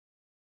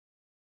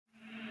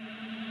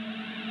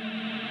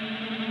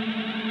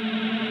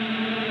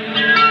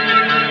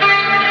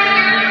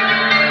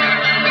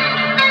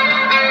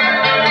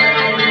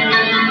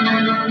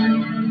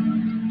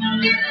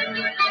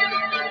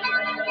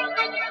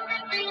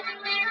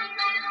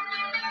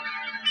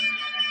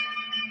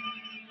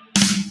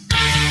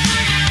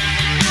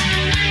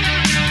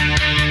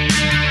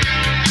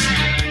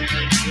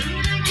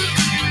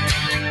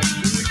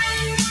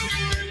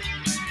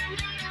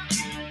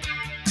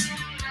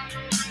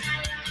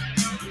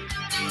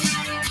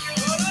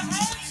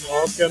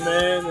Welcome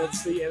in.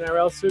 It's the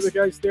NRL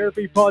Supercoach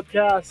Therapy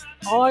Podcast.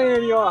 I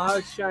am your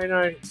host,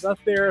 Shano, the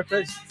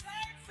therapist.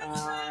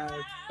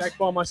 Back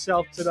by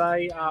myself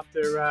today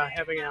after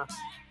having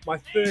my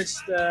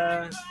first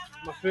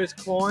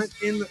client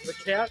in the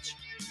couch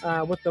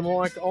with the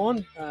mic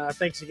on.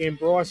 Thanks again,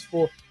 Bryce,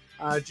 for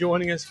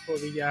joining us for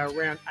the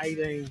round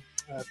 18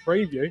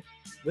 preview.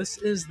 This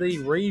is the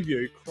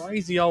review.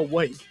 Crazy old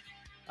week.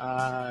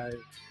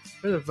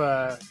 Bit of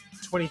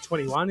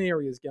 2021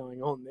 areas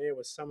going on there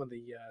with some of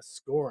the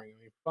scoring. I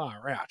mean,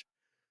 far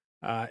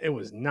out. It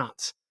was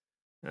nuts.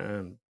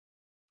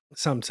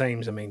 Some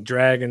teams, I mean,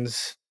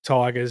 Dragons,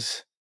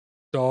 Tigers,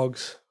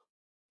 Dogs,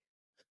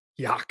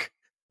 yuck.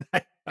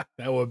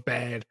 They were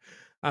bad.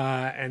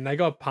 And they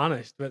got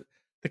punished. But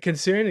the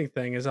concerning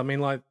thing is, I mean,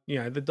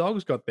 the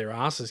Dogs got their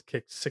asses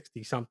kicked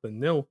 60-something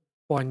nil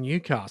by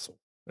Newcastle,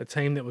 a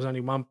team that was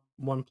only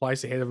one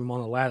place ahead of them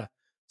on the ladder.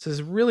 So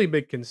there's really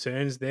big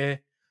concerns there.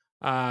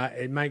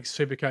 It makes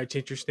Supercoach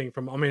interesting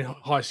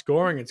high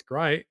scoring. It's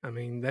great. I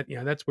mean,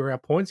 that's where our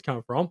points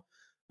come from.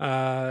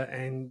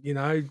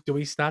 Do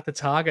we start to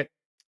target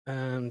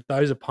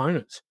those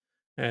opponents?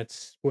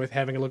 It's worth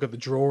having a look at the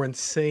draw and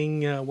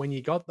seeing when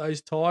you got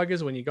those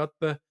Tigers, when you got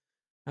the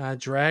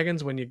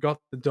Dragons, when you got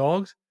the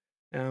Dogs.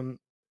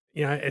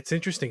 It's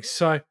interesting.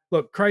 So,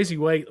 look, crazy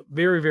week,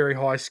 very, very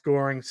high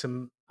scoring,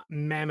 some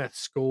mammoth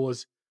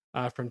scores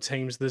from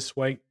teams this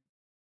week.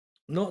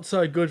 Not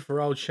so good for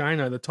old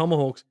Shano. The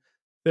Tomahawks,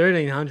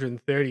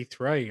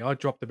 1,333. I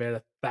dropped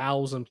about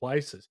 1,000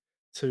 places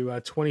to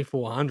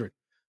 2,400.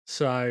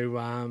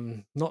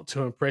 So, not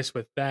too impressed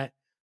with that.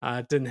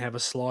 Didn't have a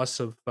slice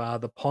of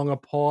the Ponga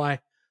pie,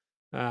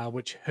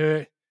 which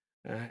hurt.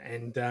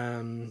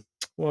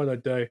 What did I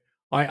do?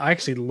 I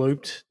actually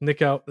looped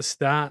Nico at the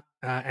start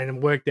and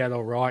it worked out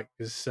all right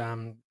because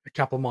a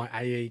couple of my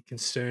AE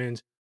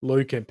concerns,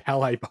 Luke and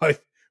Pele,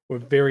 both were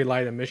very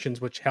late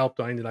emissions, which helped.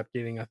 I ended up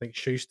getting, I think,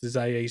 Schuster's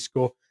AE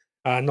score.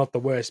 Not the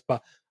worst,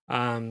 but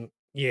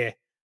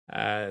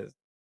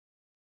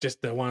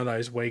just one of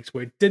those weeks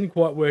where it didn't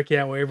quite work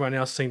out, where everyone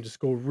else seemed to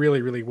score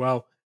really, really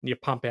well, and you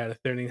pump out a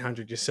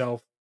 1,300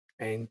 yourself,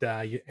 and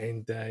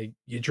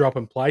you drop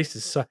in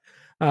places. So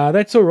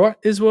that's all right,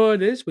 is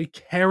what it is. We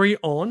carry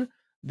on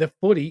the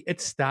footy. It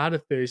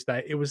started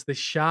Thursday. It was the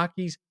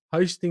Sharkies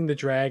hosting the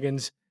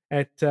Dragons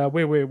at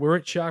where we're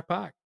at Shark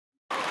Park.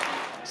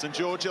 St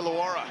George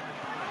Illawarra.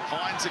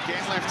 Hines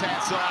again,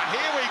 left-hand side.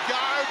 Here we go.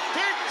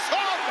 Big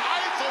Tom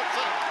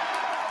Hazelton.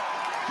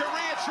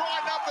 Career try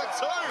number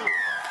 2.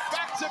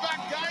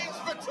 Back-to-back games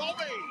for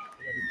Tommy.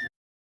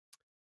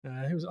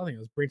 I think it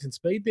was Brenton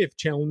Speed there for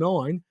Channel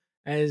 9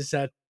 as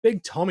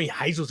Big Tommy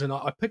Hazelton.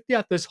 I picked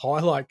out this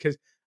highlight because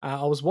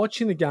I was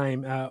watching the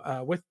game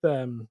with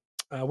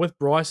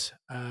Bryce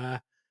and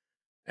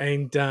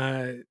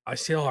I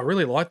said, I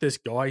really like this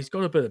guy. He's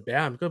got a bit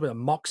about him. He's got a bit of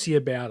moxie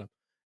about him.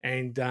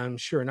 And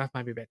sure enough,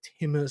 maybe about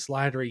 10 minutes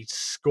later, he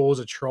scores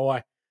a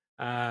try.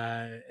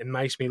 It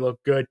makes me look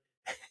good.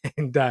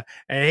 and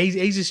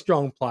he's a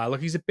strong player.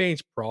 Look, he's a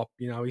bench prop.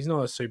 He's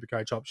not a super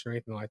coach option or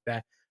anything like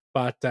that.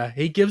 But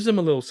he gives them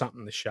a little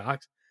something, the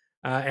Sharks.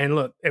 And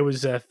look, it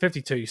was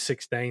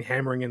 52-16,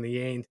 hammering in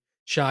the end.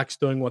 Sharks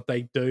doing what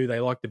they do. They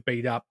like to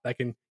beat up. They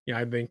can,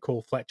 being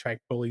called flat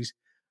track bullies.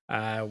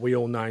 We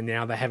all know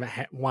now they haven't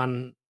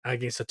won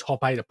against a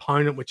top 8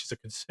 opponent, which is a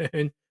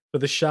concern for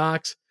the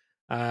Sharks.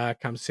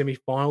 Come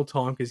semi-final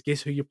time, because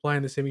guess who you play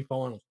in the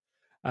semi-finals?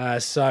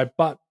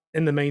 But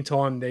in the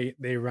meantime,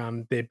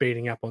 they're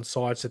beating up on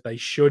sides that they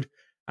should.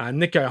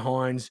 Nicho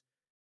Hynes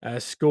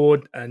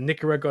scored.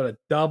 Nickera got a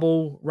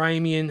double.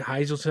 Ramian,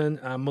 Hazelton,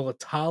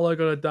 Mulatalo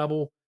got a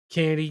double.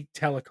 Candy,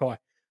 Talakai.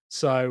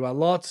 So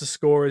lots of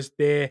scorers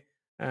there.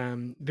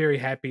 Very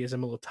happy as a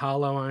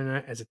Mulatalo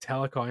owner, as a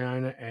Talakai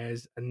owner,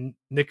 as a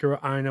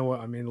Nickera owner.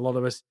 I mean, a lot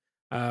of us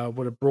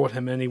would have brought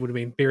him in. He would have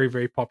been very,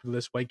 very popular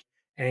this week.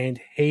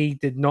 And he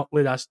did not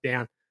let us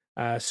down,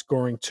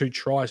 scoring 2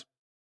 tries.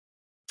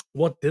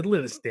 What did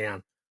let us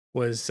down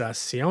was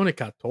Sione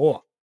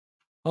Katoa.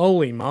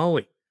 Holy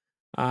moly.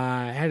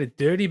 Had a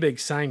dirty big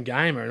same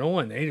gamer, and all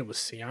I needed was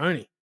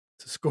Sione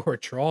to score a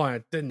try.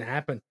 It didn't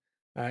happen.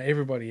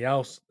 Everybody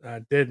else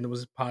did, and it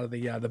was part of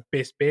the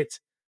best bets,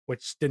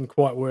 which didn't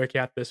quite work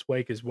out this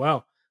week as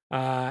well.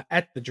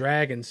 At the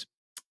Dragons,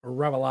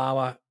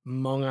 Ravalawa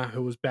Monga,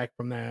 who was back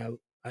from the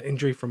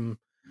injury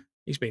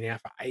he's been out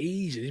for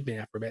ages. He's been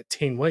out for about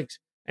 10 weeks.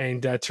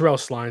 And Terrell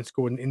Sloan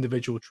scored an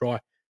individual try.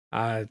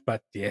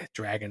 But yeah,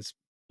 Dragons,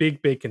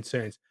 big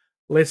concerns.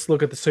 Let's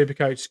look at the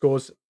Supercoach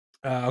scores.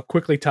 I'll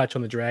quickly touch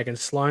on the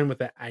Dragons. Sloan with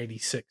that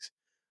 86.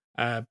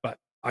 But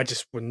I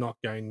just would not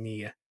go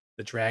near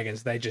the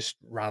Dragons. They just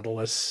rattle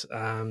us.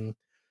 Ben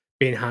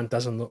Hunt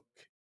doesn't look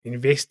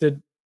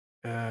invested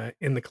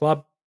in the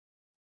club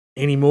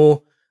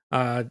anymore.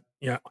 Out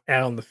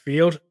on the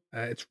field,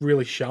 it's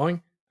really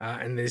showing.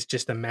 And there's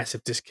just a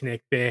massive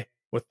disconnect there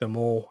with them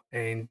all.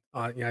 And,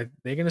 they're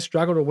going to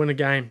struggle to win a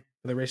game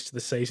for the rest of the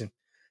season.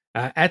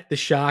 At the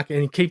Shark,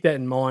 and keep that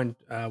in mind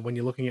when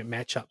you're looking at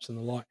matchups and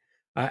the like.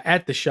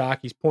 At the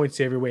Shark, he's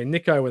points everywhere.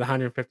 Nico with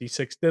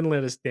 156 didn't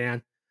let us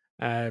down.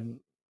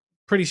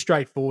 pretty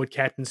straightforward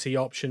captaincy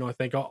option, I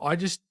think. I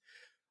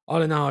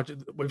don't know.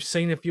 We've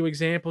seen a few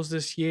examples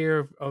this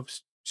year of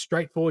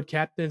straightforward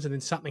captains, and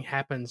then something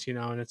happens,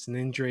 and it's an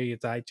injury,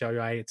 it's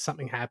HOA, it's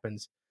something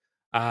happens.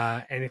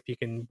 And if you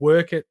can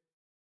work it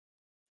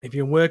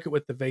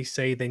with the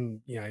VC,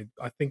 then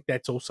I think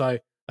that's also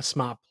a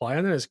smart play.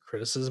 I know there's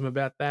criticism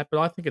about that, but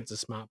I think it's a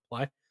smart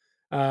play.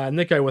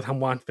 Nico with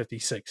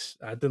 156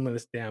 didn't let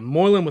us down.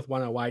 Moylan with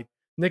 108,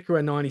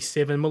 Nikora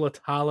 97,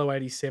 Mulatalo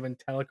 87,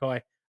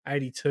 Talakai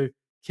 82,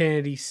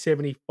 Kennedy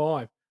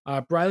 75.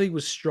 Brayley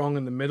was strong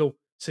in the middle,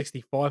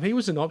 65. He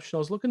was an option. I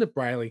was looking at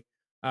Brayley,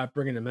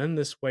 bringing him in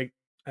this week.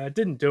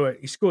 Didn't do it.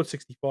 He scored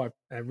 65,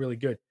 really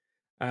good.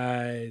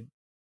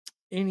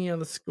 Any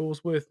other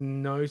scores worth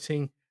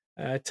noting?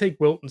 Teague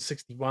Wilton,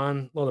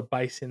 61. A lot of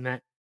base in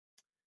that.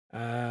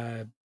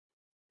 Sione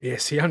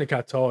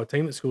Katoa, a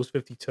team that scores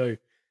 52,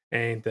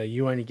 and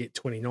you only get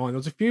 29. There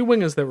was a few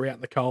wingers that were out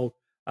in the cold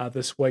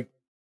this week.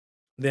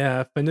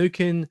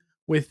 Finucane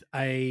with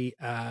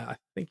I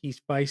think he's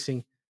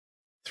facing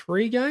 2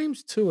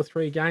 or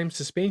 3 games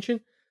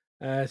suspension.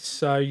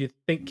 So you'd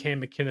think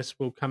Cam McInnes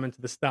will come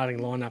into the starting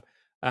lineup.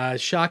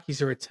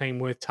 Sharkies are a team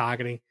worth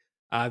targeting.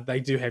 They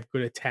do have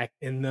good attack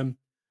in them,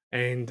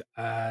 and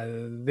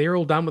they're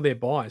all done with their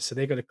buys, so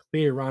they've got a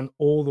clear run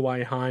all the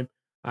way home.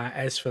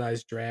 As for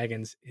those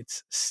Dragons,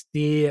 it's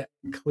steer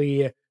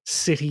clear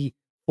city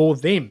for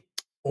them.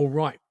 All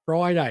right,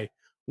 Friday,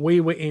 we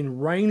were in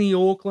rainy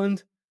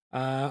Auckland.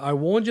 I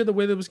warned you the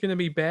weather was going to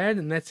be bad,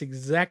 and that's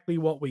exactly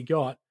what we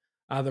got.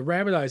 The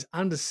Rabbitohs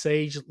under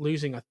siege,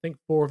 losing, I think,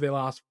 4 of their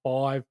last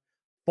 5.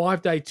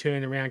 5-day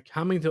turnaround,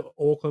 coming to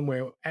Auckland,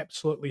 where we're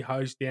absolutely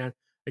hosed down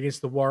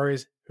against the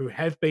Warriors, who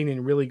have been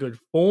in really good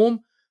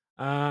form.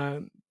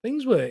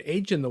 Things were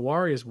edging the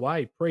Warriors'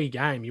 way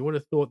pre-game. You would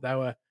have thought they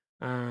were,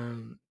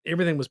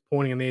 everything was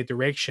pointing in their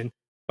direction,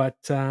 but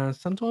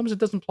sometimes it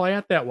doesn't play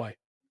out that way.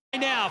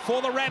 Now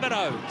for the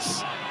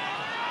Rabbitohs.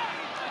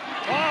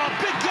 Oh,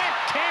 big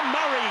gap, Cam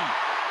Murray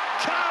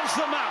carves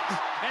them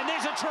up, and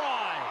there's a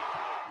try.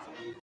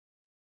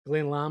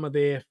 Glenn Lama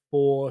there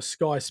for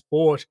Sky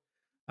Sport.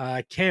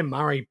 Cam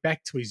Murray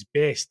back to his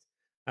best.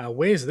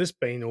 Where's this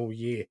been all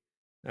year?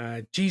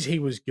 Geez, he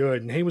was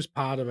good, and he was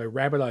part of a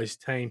Rabbitohs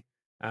team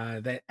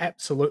that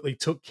absolutely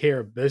took care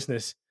of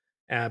business,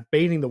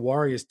 beating the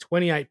Warriors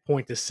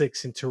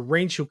 28-6 in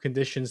torrential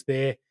conditions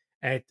there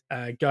at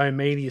Go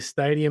Media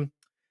Stadium.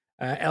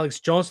 Alex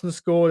Johnson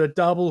scored a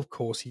double. Of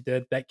course he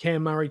did. That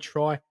Cam Murray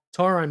try.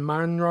 Tyrone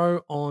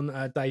Munro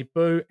on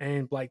debut,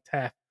 and Blake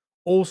Taaffe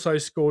also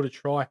scored a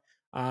try.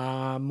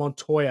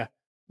 Montoya,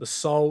 the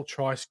sole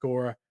try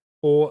scorer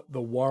for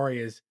the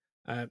Warriors.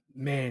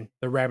 Man,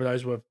 the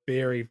Rabbitohs were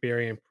very,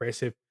 very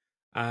impressive.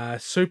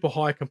 Super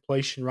high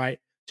completion rate.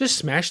 Just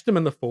smashed them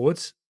in the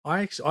forwards.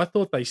 I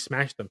thought they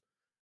smashed them.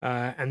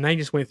 And they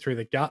just went through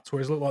the guts,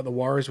 whereas it looked like the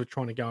Warriors were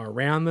trying to go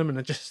around them, and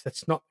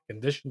that's not the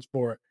conditions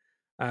for it.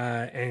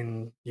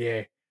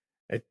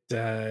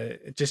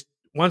 It just,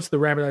 once the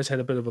Rabbitohs had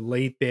a bit of a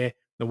lead there,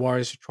 the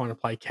Warriors were trying to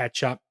play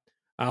catch up.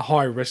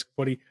 High risk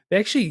footy.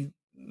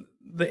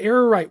 The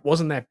error rate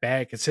wasn't that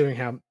bad considering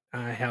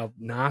how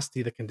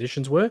nasty the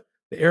conditions were.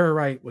 The error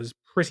rate was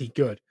pretty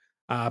good,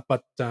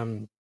 but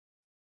the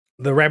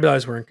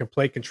Rabbitohs were in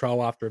complete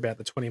control after about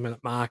the 20-minute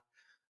mark.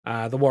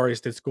 The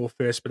Warriors did score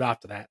first, but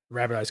after that, the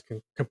Rabbitohs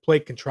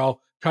complete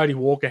control. Cody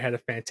Walker had a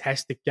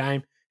fantastic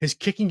game. His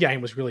kicking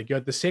game was really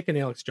good. The second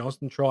Alex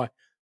Johnson try,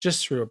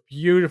 just through a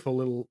beautiful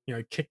little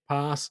kick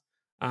pass,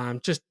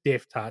 just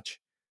deft touch,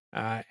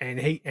 and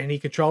he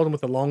controlled him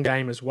with a long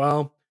game as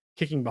well,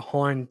 kicking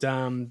behind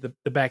the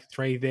back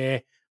three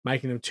there,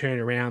 making them turn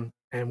around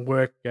and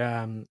work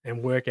out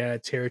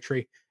of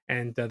territory.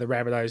 And the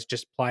Rabbitohs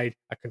just played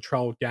a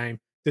controlled game,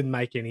 didn't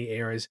make any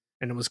errors,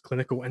 and it was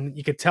clinical. And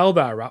you could tell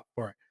they were up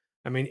for it.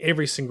 I mean,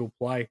 every single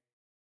play,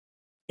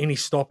 any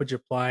stoppage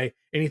of play,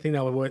 anything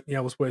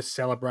that was worth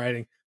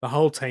celebrating, the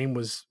whole team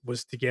was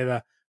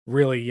together,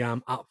 really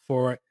up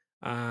for it.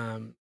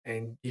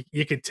 And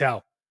you could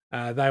tell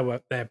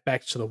they're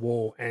back to the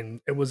wall,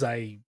 and it was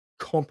a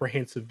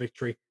comprehensive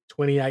victory,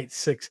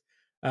 28-6.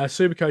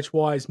 Supercoach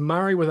wise,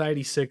 Murray with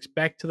 86,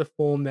 back to the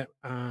form that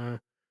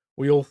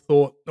we all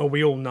thought, or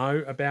we all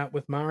know about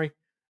with Murray.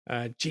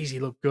 Geez, he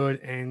looked good,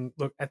 and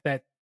look at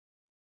that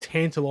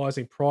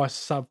tantalizing price,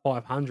 sub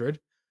 500.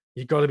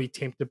 You got to be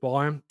tempted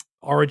by him.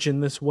 Origin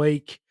this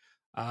week,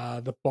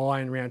 the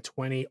buy in round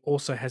 20,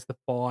 also has the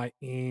buy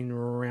in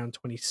round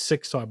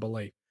 26, I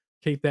believe.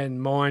 Keep that in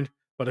mind.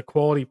 But a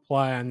quality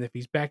player, and if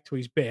he's back to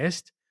his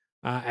best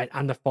at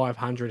under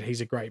 500,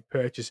 he's a great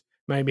purchase.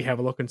 Maybe have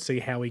a look and see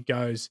how he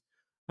goes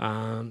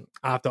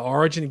after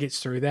Origin. Gets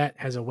through that,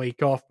 has a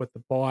week off with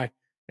the buy,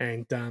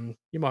 and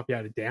you might be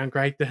able to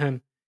downgrade to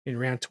him in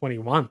round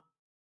 21.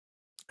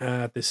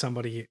 If there's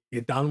somebody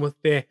you're done with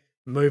there,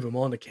 move him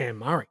on to Cam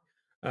Murray.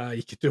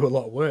 You could do a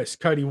lot worse.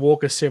 Cody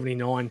Walker,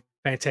 79,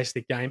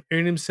 fantastic game.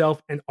 Earned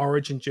himself an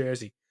Origin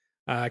jersey.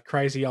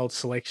 Crazy old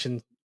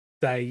selection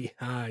day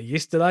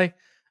yesterday.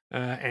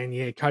 And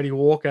yeah, Cody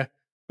Walker,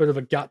 bit of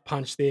a gut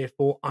punch there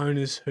for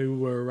owners who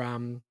were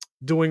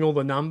doing all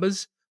the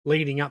numbers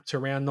leading up to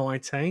round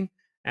 19.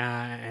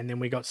 And then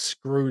we got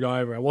screwed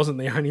over. It wasn't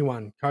the only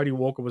one. Cody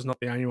Walker was not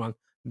the only one.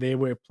 There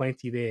were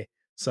plenty there.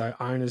 So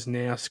owners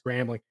now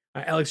scrambling.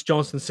 Alex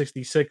Johnson,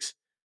 66,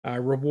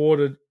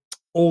 rewarded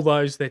all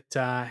those that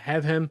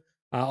have him.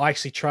 I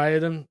actually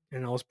traded him,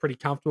 and I was pretty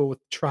comfortable with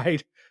the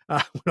trade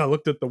when I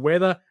looked at the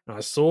weather and I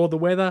saw the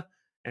weather.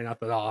 And I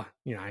thought,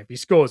 if he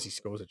scores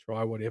a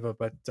try, whatever.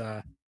 But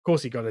of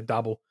course, he got a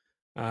double.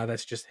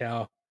 That's just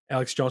how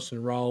Alex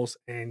Johnson rolls.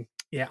 And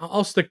yeah,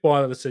 I'll stick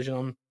by the decision.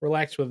 I'm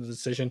relaxed with the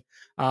decision.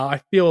 I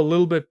feel a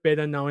little bit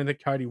better knowing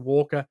that Cody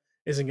Walker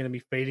isn't going to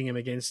be feeding him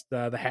against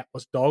the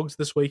hapless dogs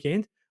this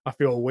weekend. I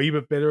feel a wee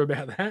bit better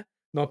about that,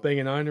 not being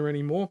an owner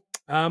anymore.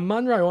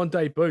 Munro on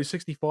debut,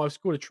 65,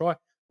 scored a try.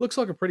 Looks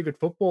like a pretty good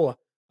footballer.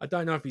 I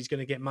don't know if he's going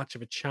to get much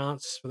of a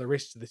chance for the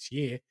rest of this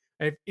year.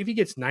 If he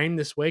gets named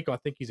this week, I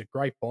think he's a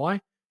great buy.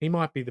 He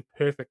might be the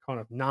perfect kind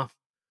of nuff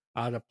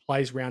that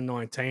plays round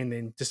 19,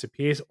 then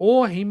disappears,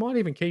 or he might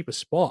even keep a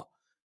spot.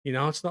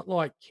 It's not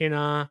like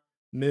Kennar,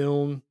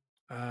 Milne.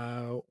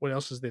 What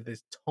else is there?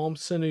 There's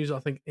Thompson, who's I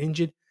think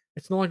injured.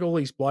 It's not like all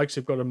these blokes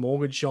have got a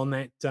mortgage on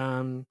that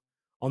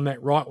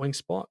right wing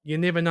spot. You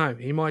never know.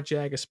 He might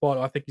jag a spot.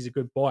 I think he's a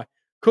good buy.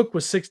 Cook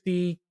was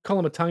 60,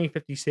 Colin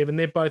 57.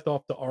 They're both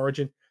off to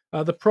Origin.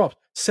 The props,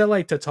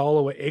 Sele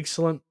Tatola were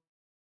excellent.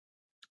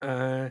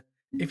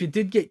 If you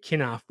did get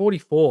Kennar,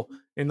 44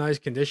 in those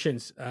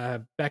conditions,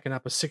 backing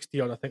up a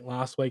 60 odd, I think,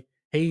 last week,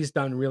 he's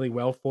done really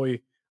well for you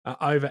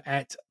over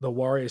at the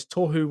Warriors.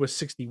 Tohu was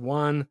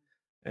 61,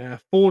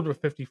 Ford with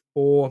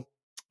 54,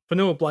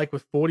 Fanua Blake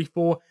with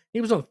 44.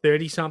 He was on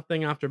 30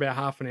 something after about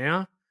half an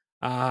hour,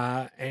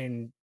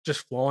 and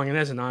just flying. And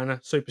as an owner,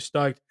 super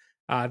stoked.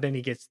 Then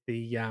he gets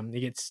 10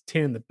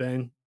 in the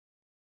bin,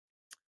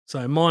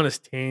 so minus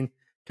 10,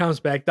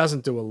 comes back,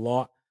 doesn't do a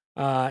lot.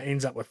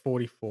 Ends up with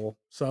 44.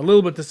 So a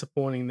little bit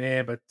disappointing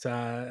there, but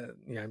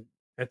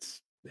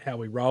that's how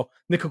we roll.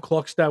 Nickel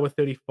Clockstad with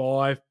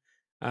 35.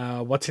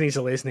 Watini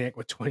Zalesniak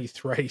with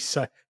 23.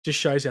 So just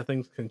shows how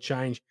things can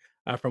change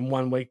from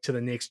one week to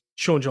the next.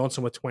 Sean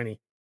Johnson with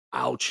 20.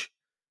 Ouch.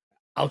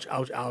 Ouch,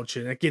 ouch, ouch.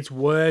 And it gets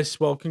worse.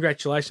 Well,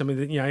 congratulations. I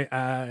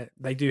mean,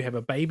 they do have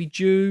a baby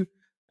due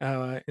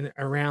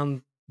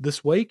around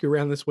this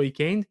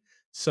weekend.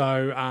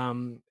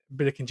 So,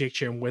 bit of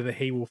conjecture on whether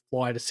he will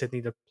fly to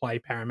Sydney to play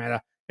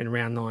Parramatta in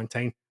round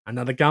 19.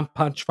 Another gun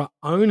punch for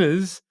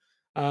owners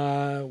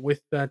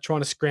with trying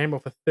to scramble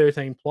for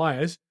 13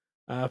 players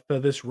for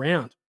this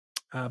round.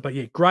 But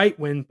yeah, great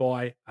win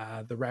by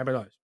the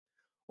Rabbitohs.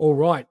 All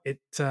right,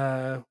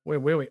 where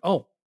were we?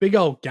 Oh, big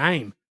old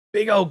game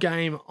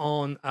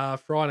on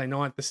Friday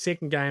night. The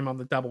second game of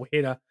the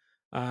doubleheader.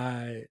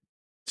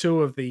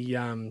 Two of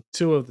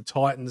the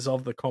Titans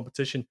of the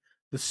competition,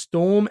 the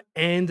Storm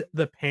and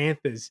the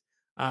Panthers,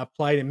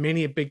 played in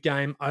many a big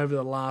game over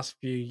the last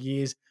few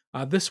years.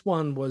 This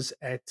one was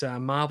at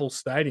Marvel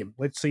Stadium.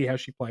 Let's see how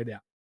she played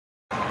out.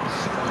 And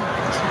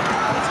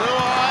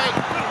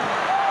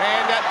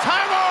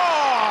Tungo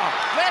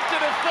left a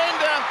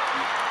defender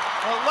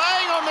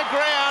laying on the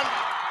ground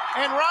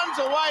and runs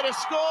away to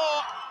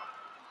score.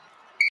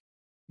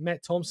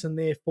 Matt Thompson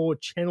there for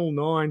Channel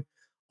 9.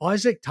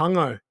 Isaac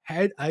Tungo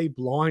had a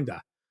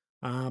blinder.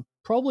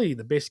 Probably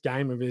the best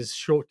game of his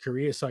short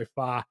career so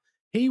far.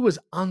 He was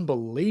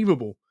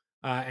unbelievable,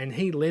 and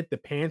he led the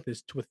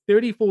Panthers to a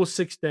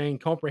 34-16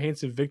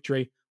 comprehensive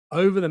victory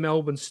over the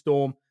Melbourne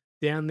Storm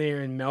down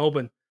there in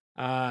Melbourne.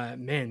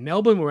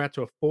 Melbourne were out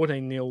to a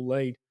 14-0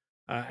 lead.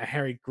 A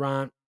Harry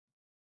Grant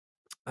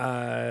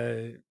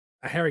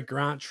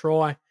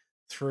try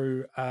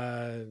through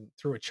a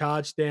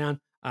charge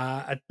down.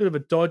 A bit of a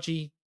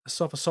dodgy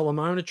Sofa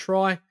Solomona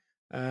try,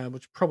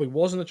 which probably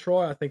wasn't a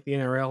try. I think the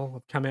NRL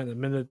have come out in a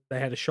minute. They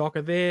had a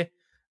shocker there.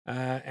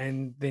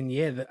 And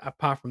then,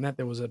 apart from that,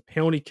 there was a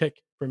penalty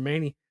kick from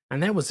Manny,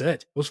 and that was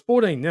it. It was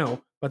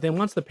 14-0. But then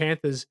once the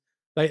Panthers,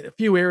 a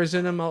few errors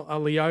in them, a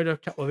Leota, a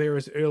couple of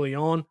errors early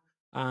on,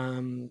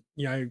 but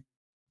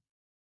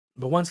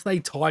once they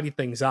tidied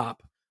things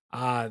up,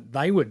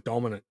 they were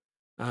dominant.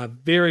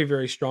 Very,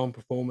 very strong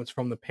performance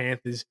from the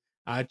Panthers,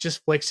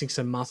 just flexing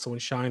some muscle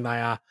and showing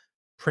they are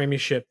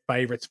premiership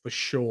favourites for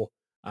sure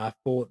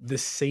for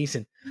this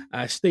season.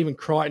 Stephen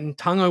Crichton,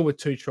 Tungo with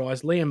 2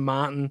 tries, Liam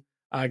Martin,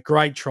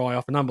 great try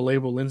off an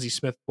unbelievable Lindsay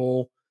Smith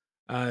ball.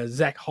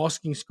 Zach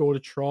Hosking scored a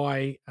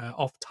try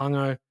off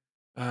Tungo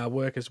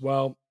work as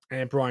well,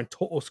 and Brian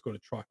To'o scored a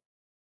try.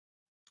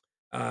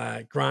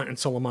 Grant and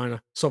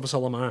Sofa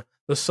Solomona,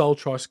 the sole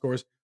try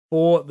scorers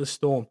for the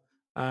Storm.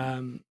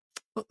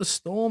 But the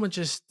Storm are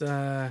just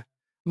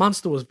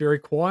Munster was very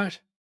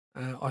quiet.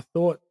 I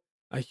thought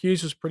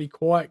Hughes was pretty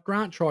quiet.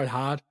 Grant tried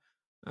hard.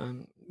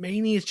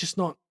 Meaney is just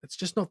not. It's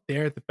just not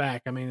there at the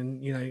back. I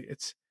mean,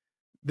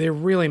 they're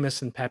really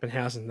missing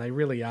Pappenhausen. They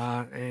really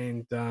are,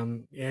 and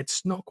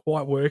it's not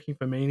quite working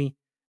for Meaney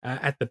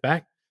at the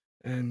back.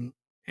 Once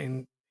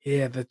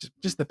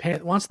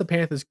the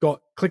Panthers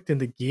got clicked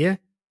into gear,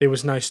 there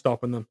was no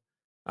stopping them,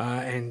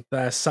 and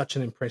they're such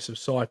an impressive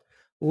side.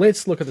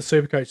 Let's look at the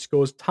Supercoach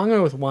scores.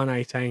 Tungo with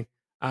 118.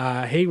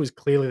 He was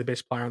clearly the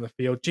best player on the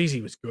field. Geez,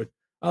 he was good.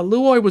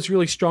 Luai was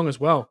really strong as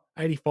well.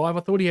 85. I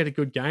thought he had a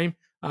good game.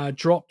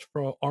 Dropped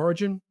for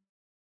Origin.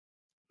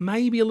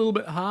 Maybe a little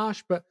bit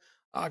harsh, but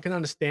I can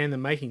understand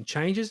them making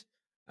changes.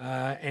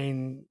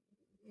 And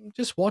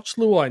just watch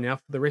Luai now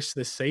for the rest of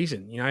the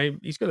season.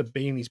 He's got a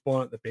bee in his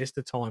bonnet at the best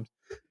of times.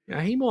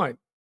 He might.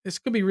 This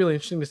could be really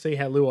interesting to see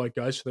how Luai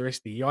goes for the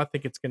rest of the year. I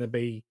think it's going to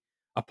be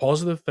a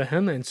positive for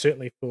him and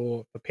certainly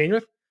for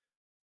Penrith.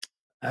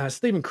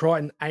 Stephen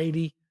Crichton,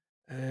 80.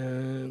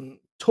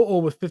 To'o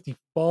with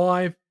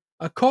 55.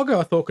 Cogger,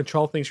 I thought,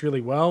 controlled things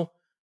really well.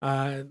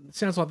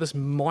 Sounds like this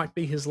might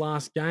be his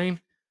last game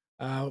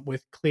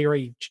with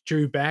Cleary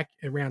due back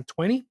around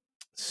 20.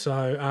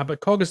 So, but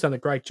Cogger's done a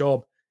great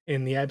job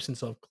in the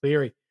absence of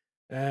Cleary.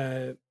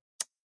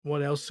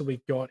 What else have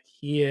we got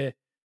here?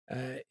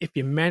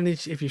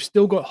 If you've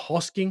still got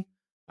Hosking,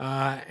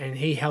 and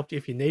he helped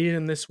if you needed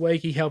him this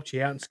week, he helped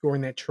you out in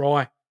scoring that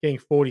try, getting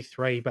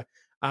 43. But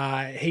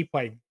he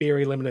played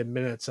very limited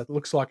minutes. It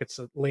looks like it's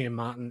Liam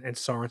Martin and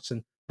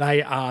Sorensen.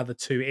 They are the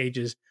two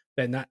edges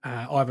that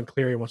Ivan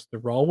Cleary wants to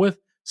roll with.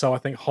 So I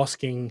think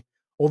Hosking,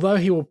 although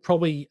he will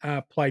probably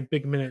play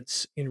big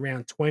minutes in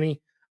round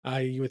 20,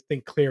 you would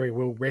think Cleary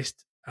will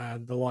rest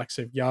the likes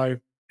of Yeo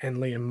and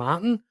Liam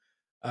Martin,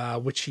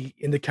 which he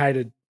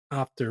indicated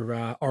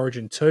after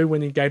Origin 2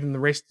 when he gave him the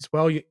rest as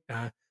well. You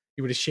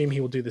would assume he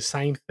will do the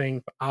same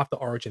thing after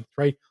Origin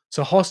 3.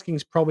 So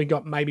Hosking's probably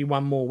got maybe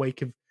one more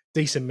week of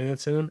decent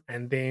minutes in him,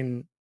 and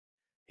then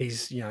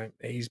he's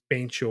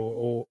bench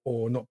or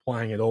not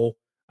playing at all.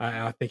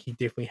 I think he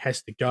definitely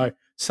has to go.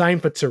 Same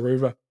for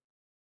Taruva.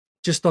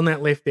 Just on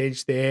that left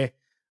edge there.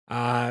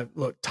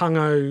 Look,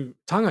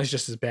 Tungo's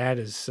just as bad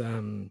as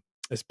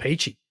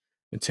Peachy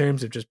in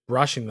terms of just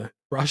brushing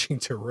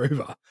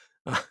Taruva.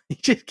 He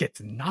just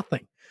gets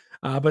nothing.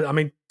 But I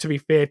mean, to be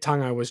fair,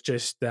 Tungo was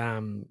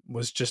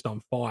just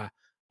on fire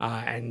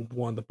and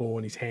wanted the ball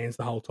in his hands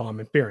the whole time.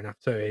 And fair enough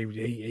too,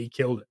 he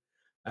killed it.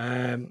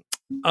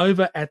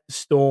 Over at the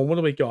Storm, what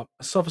do we got?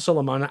 Sofa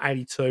Solomona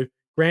 82,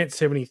 Grant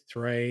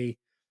 73.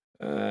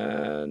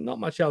 Not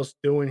much else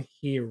doing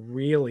here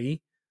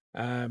really.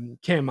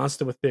 Cam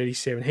Munster with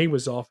 37. He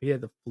was off. He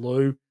had the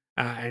flu,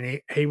 and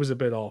he was a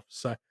bit off.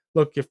 So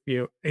look,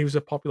 he was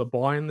a popular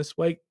buy-in this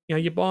week.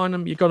 You're buying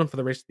him. You got him for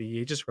the rest of the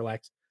year. Just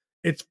relax.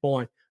 It's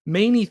fine.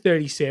 Meaney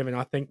 37.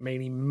 I think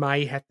Meaney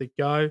may have to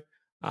go.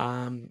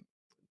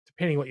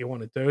 Depending what you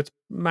want to do, it's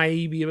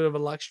maybe a bit of a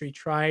luxury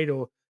trade,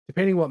 or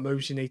depending what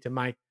moves you need to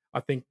make. I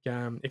think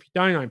if you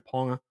don't own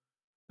Ponga,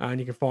 and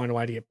you can find a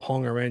way to get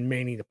Ponga and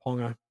Meaney to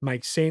Ponga,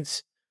 makes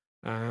sense.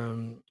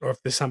 Or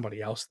if there's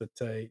somebody else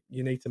that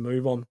you need to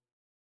move on.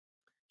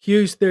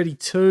 Hughes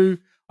 32.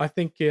 I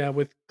think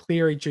with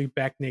Cleary due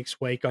back next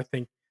week, I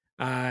think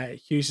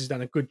Hughes has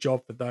done a good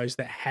job for those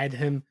that had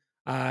him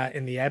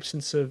in the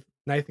absence of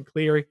Nathan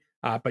Cleary.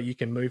 But you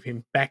can move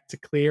him back to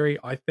Cleary,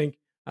 I think,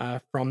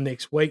 from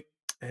next week,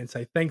 and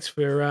say thanks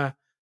for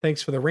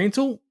the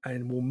rental,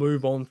 and we'll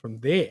move on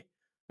from there.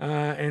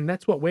 And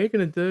that's what we're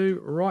going to do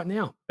right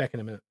now. Back in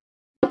a minute.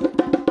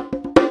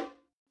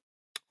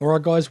 All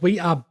right, guys, we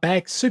are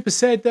back. Super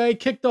sad day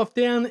kicked off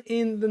down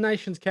in the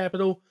nation's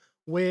capital,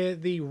 where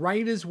the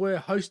Raiders were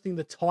hosting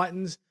the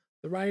Titans.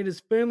 The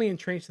Raiders firmly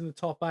entrenched in the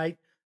top 8.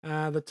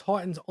 The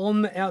Titans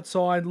on the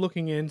outside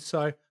looking in,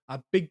 so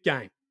a big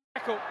game.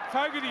 Tackle.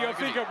 Fogarty, I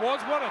think it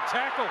was. What a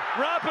tackle.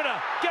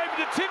 Rapiner gave it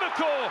to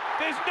Timoko.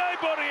 There's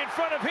nobody in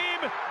front of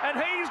him, and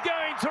he's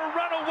going to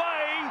run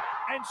away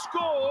and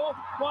score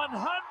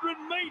 100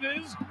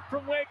 metres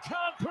from where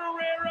Khan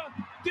Pereira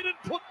didn't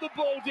put the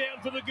ball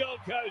down for the Gold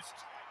Coast.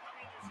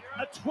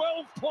 A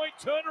 12-point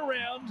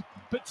turnaround,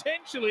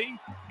 potentially,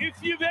 if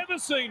you've ever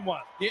seen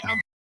one. Yeah,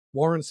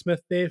 Warren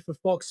Smith there for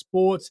Fox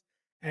Sports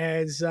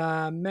as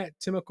Matt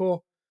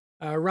Timoko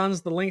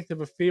runs the length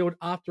of a field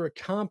after a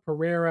Khan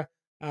Pereira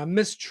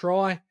missed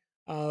try.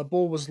 The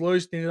ball was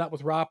loose, ended up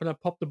with Rapina,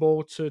 popped the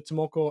ball to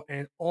Timoko,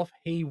 and off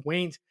he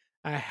went,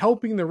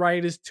 helping the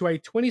Raiders to a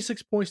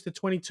 26 points to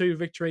 22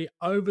 victory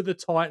over the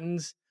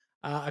Titans.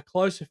 A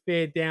close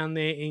affair down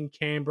there in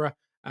Canberra.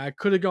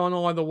 Could have gone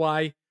either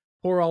way.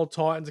 Poor old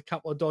Titans, a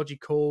couple of dodgy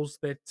calls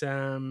that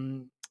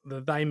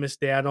they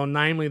missed out on,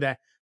 namely that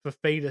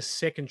Fafita's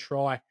second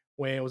try,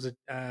 where it was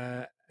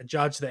a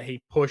judge that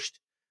he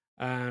pushed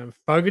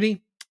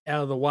Fogarty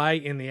out of the way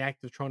in the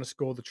act of trying to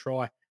score the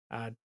try.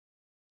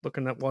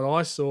 Looking at what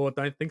I saw, I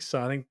don't think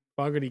so. I think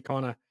Fogarty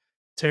kind of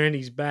turned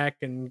his back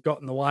and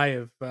got in the way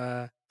of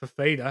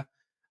Fafita.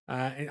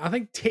 And I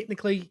think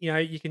technically,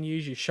 you can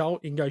use your shoulder.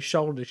 You can go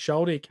shoulder to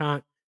shoulder. You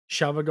can't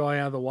shove a guy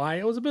out of the way.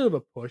 It was a bit of a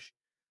push.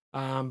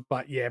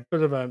 But yeah, a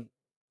bit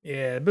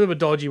of a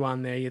dodgy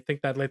one there. You'd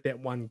think they'd let that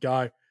one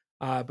go.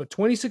 But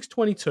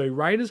 26-22,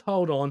 Raiders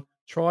hold on,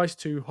 tries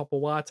to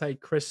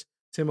Hopewate, Chris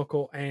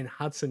Timoko, and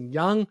Hudson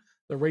Young,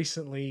 the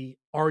recently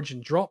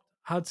Origin dropped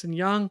Hudson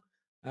Young.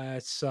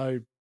 So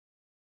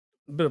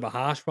a bit of a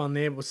harsh one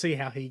there. We'll see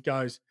how he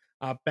goes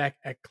back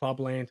at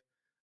Clubland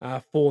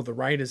for the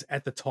Raiders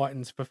at the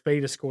Titans.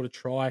 Fafita scored a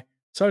try.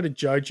 So did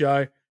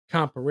Jojo.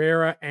 Khan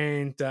Pereira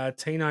and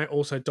Tino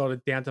also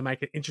dotted down to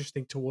make it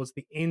interesting towards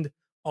the end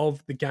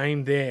of the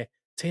game there.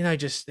 Tino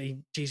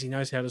he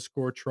knows how to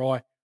score a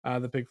try,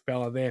 the big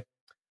fella there.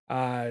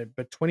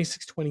 But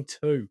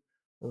 26-22,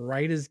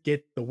 Raiders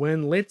get the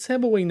win. Let's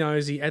have a wee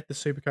nosy at the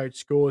Supercoach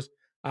scores.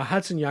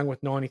 Hudson Young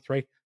with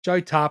 93, Joe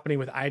Tarpany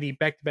with 80,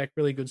 back-to-back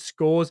really good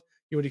scores.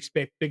 You would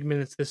expect big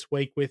minutes this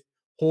week with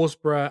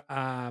Horsburgh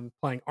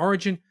playing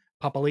Origin.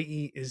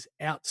 Papali'i is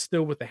out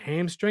still with the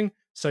hamstring,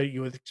 so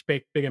you would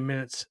expect bigger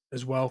minutes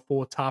as well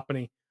for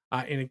Tarpany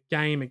in a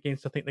game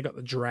against, I think they got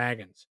the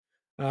Dragons.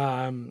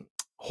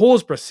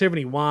 Horsburgh,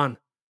 71.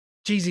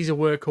 Geez, he's a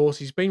workhorse.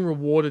 He's been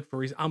rewarded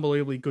for his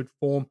unbelievably good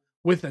form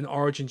with an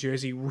Origin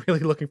jersey. Really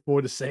looking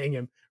forward to seeing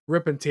him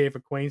rip and tear for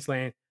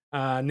Queensland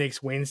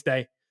next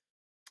Wednesday.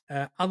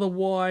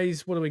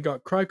 Otherwise, what do we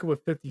got? Croker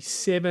with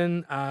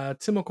 57,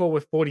 Timokor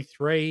with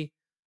 43.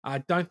 I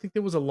don't think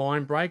there was a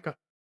line break,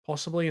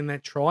 possibly in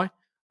that try.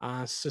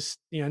 It's just,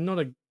 not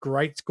a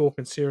great score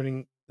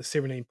considering the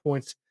 17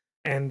 points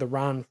and the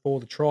run for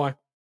the try.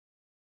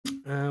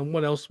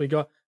 What else we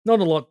got? Not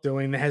a lot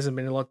doing. There hasn't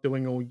been a lot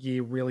doing all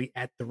year, really,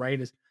 at the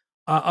Raiders.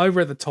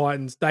 Over at the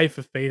Titans, Dave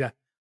Fifita,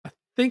 I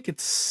think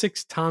it's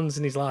 6 tons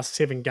in his last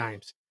 7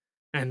 games.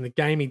 And the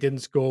game he didn't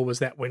score was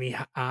that when he,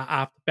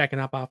 after backing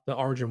up after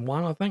Origin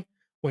 1, I think,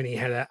 when he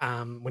had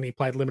when he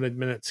played limited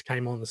minutes,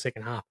 came on the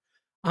second half.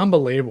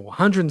 Unbelievable.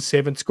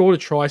 107, scored a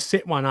try,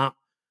 set one up.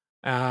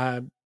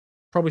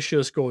 Probably should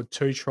have scored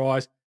 2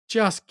 tries.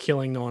 Just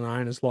killing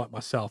non-owners like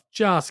myself.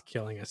 Just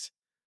killing us.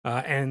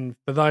 And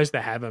for those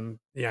that have him,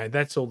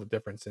 that's all the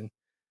difference. And,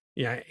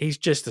 he's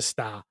just a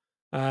star.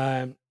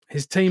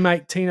 His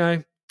teammate,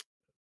 Tino,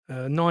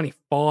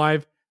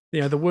 95.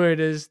 The word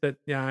is that,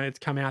 it's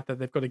come out that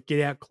they've got a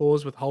get-out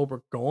clause with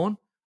Holbrook gone.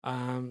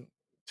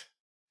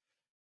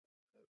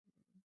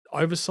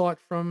 Oversight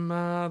from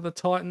the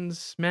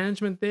Titans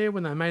management there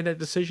when they made that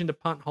decision to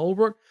punt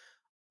Holbrook.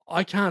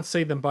 I can't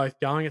see them both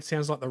going. It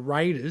sounds like the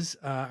Raiders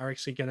are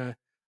actually going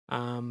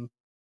to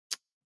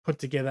put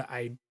together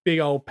a big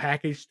old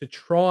package to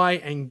try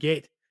and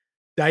get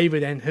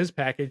David and his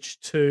package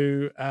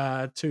to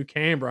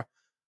Canberra.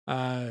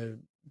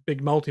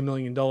 Big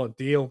multi-million-dollar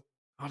deal.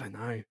 I don't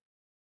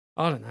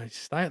know.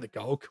 Stay at the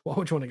Gold. Why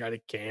would you want to go to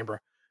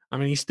Canberra? I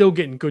mean, he's still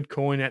getting good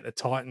coin at the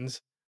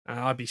Titans.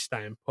 I'd be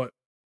staying put.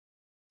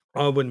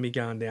 I wouldn't be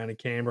going down to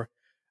Canberra.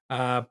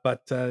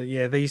 But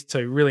these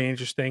two really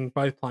interesting.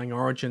 Both playing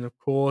Origin, of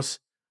course.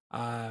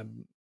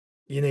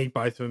 You need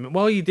both of them.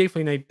 Well, you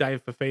definitely need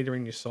Dave Fifita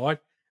in your side.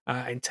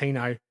 And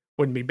Tino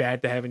wouldn't be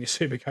bad to have in your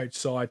Supercoach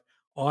side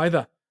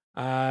either.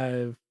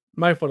 Mo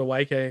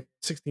Fotuaika,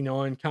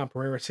 69. Khan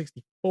Pereira,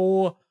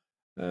 64.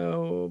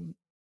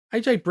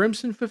 AJ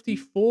Brimson,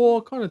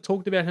 54. Kind of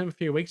talked about him a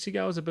few weeks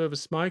ago as a bit of a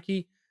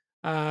smoky.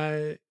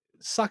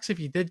 Sucks if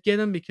you did get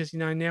him because,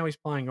 now he's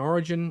playing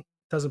Origin.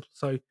 Doesn't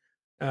so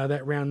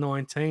that round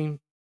 19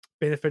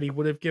 benefit he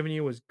would have given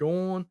you was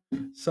gone.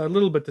 So a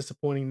little bit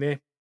disappointing there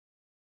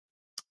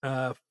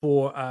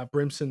for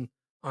Brimson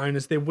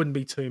owners. There wouldn't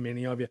be too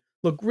many of you.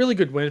 Look, really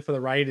good win for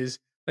the Raiders.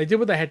 They did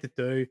what they had to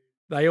do.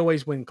 They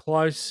always win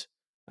close.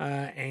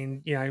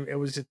 And, it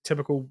was a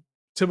typical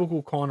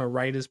kind of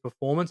Raiders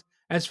performance.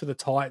 As for the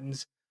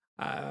Titans,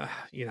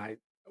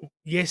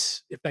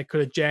 yes, if they could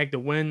have jagged a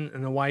win,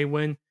 an away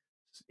win,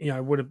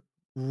 would have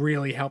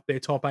really helped their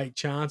top 8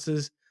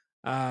 chances.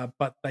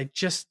 But they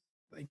just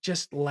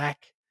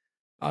lack,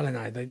 I don't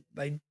know,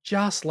 they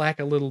just lack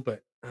a little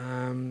bit.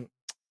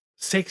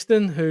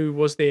 Sexton, who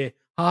was their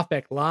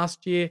halfback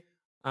last year,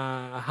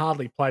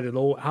 hardly played at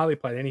all, hardly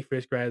played any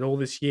first grade at all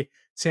this year.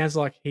 Sounds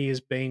like he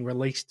is being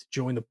released to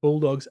join the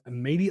Bulldogs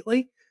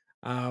immediately,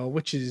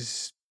 which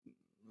is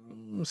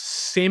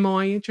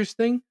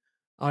semi-interesting,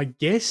 I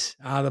guess.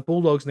 The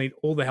Bulldogs need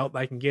all the help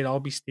they can get. I'll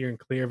be steering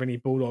clear of any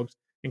Bulldogs,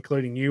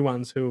 including new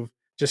ones who have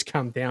just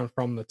come down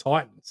from the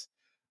Titans.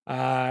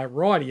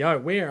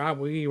 Rightio, where are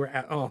we? We're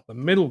at the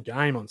middle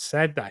game on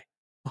Saturday.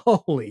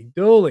 Holy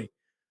dooly.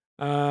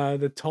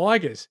 The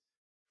Tigers,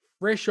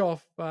 fresh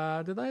off,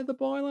 did they have the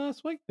bye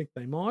last week? I think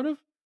they might have.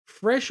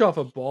 Fresh off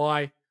a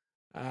bye,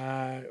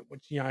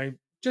 which,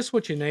 just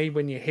what you need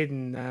when you're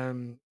heading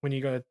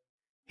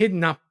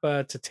up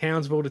to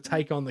Townsville to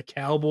take on the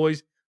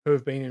Cowboys, who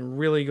have been in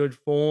really good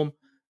form.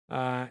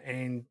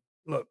 And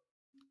look,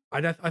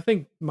 I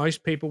think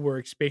most people were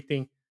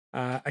expecting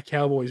a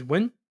Cowboys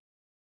win.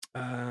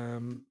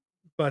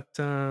 But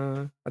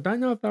I don't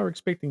know if they were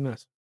expecting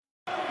this.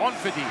 On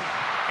for Dean.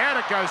 Out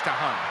it goes to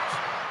Holmes.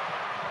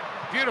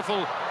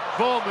 Beautiful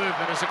ball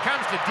movement as it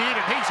comes to Dean,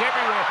 and he's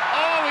everywhere.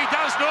 Oh, he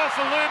does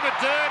Norfoluma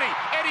dirty.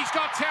 And he's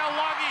got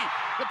Taulagi.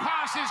 The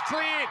pass is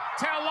cleared.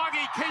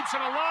 Taulagi keeps it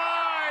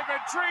alive,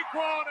 and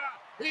Drinkwater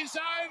is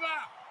over.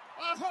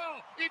 Oh,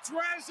 it's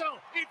Razzle.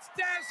 It's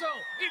Dazzle.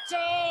 It's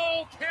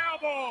all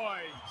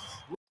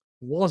Cowboys.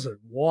 Was it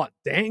what?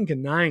 Dan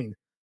Ganane,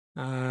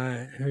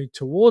 who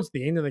towards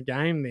the end of the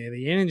game there,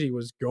 the energy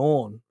was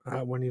gone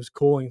when he was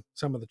calling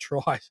some of the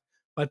tries.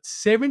 But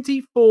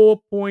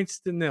 74 points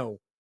to 0.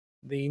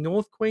 The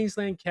North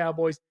Queensland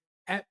Cowboys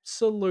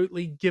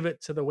absolutely give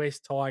it to the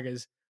West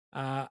Tigers,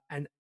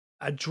 and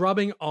a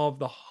drubbing of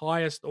the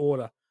highest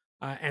order.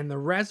 And the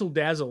razzle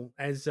dazzle,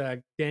 as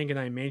Dan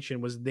Gannett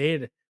mentioned, was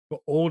there for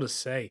all to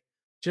see.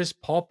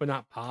 Just popping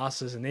up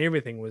passes, and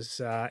everything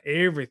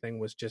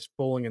was just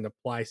falling into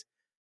place.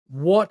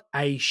 What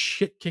a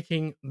shit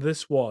kicking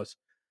this was.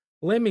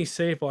 Let me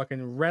see if I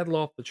can rattle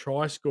off the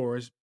try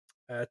scorers.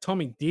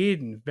 Tommy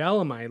Dearden,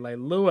 Valame,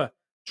 Leilua,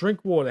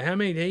 Drinkwater. How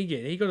many did he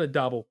get? He got a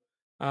double.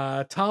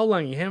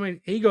 Taulungi, how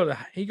many? He got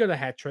a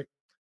hat trick.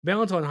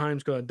 Valentine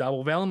Holmes got a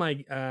double.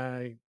 Valame.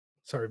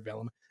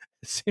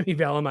 Semi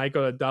Valame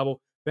got a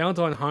double.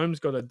 Valentine Holmes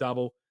got a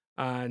double.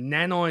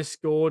 Nanai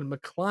scored.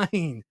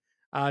 McLean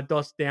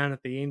dots down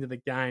at the end of the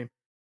game.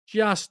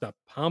 Just a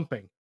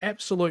pumping,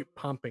 absolute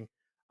pumping.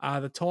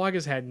 The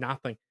Tigers had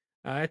nothing.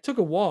 It took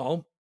a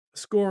while.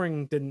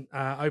 Scoring didn't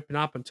open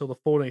up until the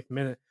 14th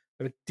minute,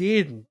 but it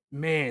did.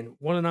 Man,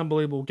 what an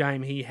unbelievable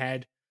game he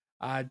had.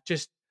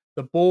 Just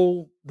the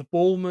ball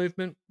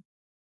movement,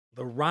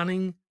 the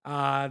running.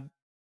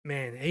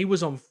 Man, he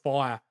was on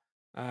fire,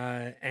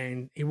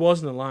 and he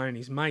wasn't alone.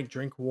 His mate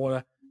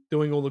Drinkwater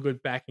doing all the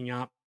good backing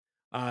up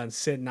and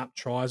setting up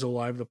tries all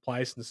over the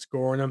place and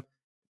scoring them.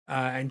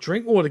 And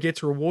Drinkwater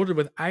gets rewarded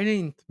with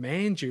 18th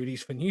man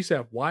duties for New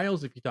South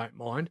Wales, if you don't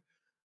mind.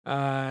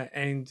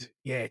 And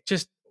yeah,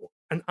 just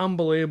an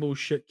unbelievable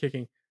shit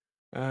kicking.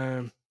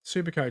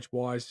 Supercoach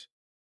wise,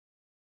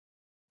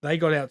 they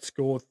got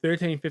outscored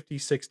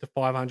 1356 to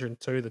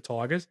 502, the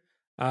Tigers.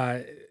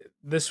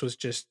 This was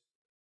just,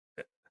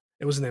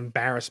 it was an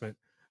embarrassment.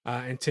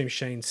 And Tim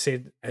Sheen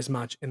said as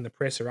much in the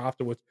presser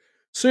afterwards.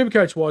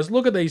 Supercoach wise,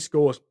 look at these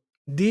scores.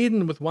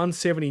 Dearden with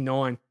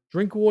 179,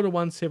 Drinkwater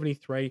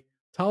 173,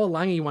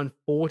 Taulungi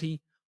 140,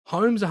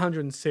 Holmes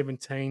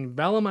 117,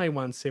 Valame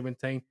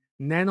 117,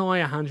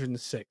 Nanai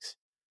 106.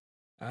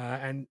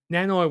 And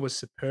Nanai was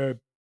superb.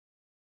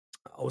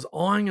 I was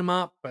eyeing him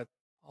up, but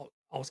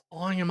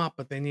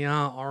then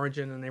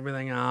Origin and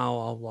everything.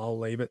 I'll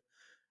leave it.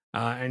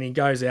 And he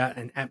goes out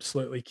and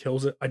absolutely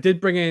kills it. I did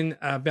bring in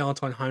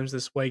Valentine Holmes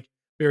this week.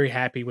 Very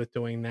happy with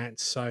doing that.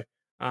 So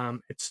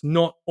it's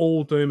not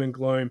all doom and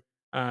gloom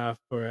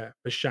for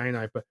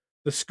Shano, but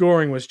the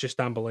scoring was just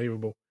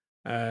unbelievable.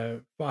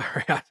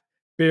 Far out,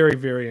 very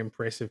very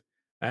impressive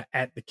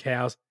at the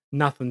Cows.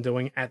 Nothing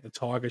doing at the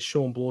Tigers.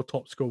 Sean Bloor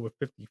top score with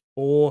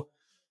 54,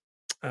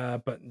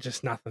 but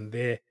just nothing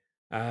there.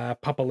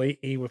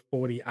 Papali'i with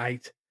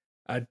 48,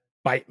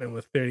 Bateman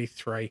with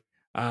 33.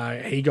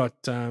 He got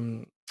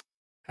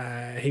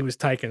he was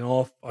taken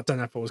off. I don't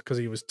know if it was because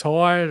he was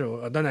tired,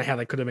 or I don't know how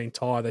they could have been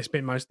tired. They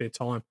spent most of their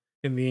time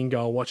in the end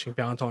goal watching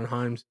Valentine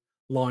Holmes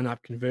line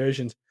up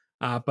conversions.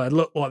 But it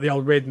looked like the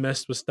old red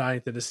mist was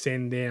starting to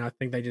descend there. And I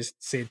think they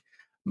just said,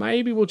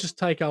 maybe we'll just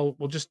take the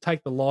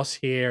loss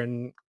here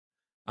and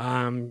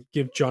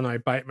give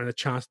Jono Bateman a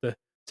chance to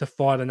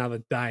fight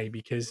another day,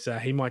 because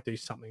he might do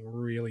something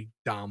really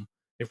dumb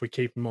if we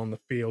keep him on the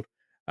field.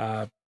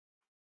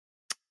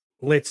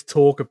 Let's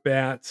talk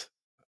about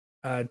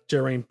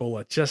Jahream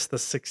Bula, just the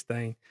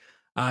 16.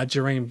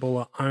 Jahream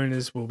Bula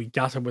owners will be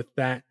gutted with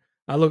that.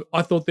 Look,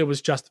 I thought there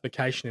was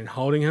justification in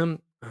holding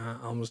him.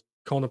 I was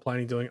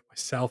contemplating doing it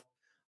myself,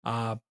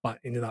 but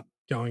ended up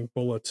going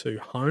Bula to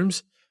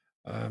Holmes.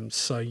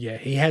 So yeah,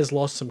 he has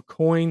lost some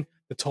coin.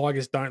 The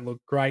Tigers don't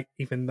look great,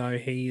 even though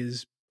he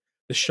is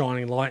the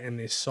shining light in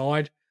their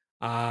side.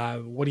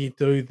 What do you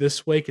do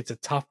this week? It's a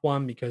tough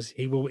one because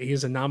he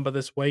is a number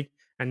this week,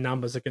 and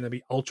numbers are going to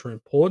be ultra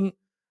important.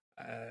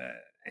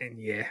 And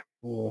yeah,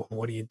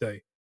 what do you do?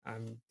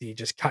 Do you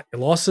just cut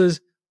your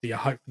losses? Do you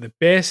hope for the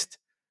best?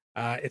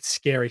 It's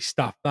scary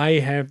stuff. They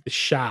have the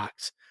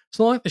Sharks. It's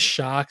not like the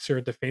Sharks are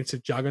a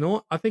defensive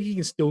juggernaut. I think he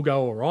can still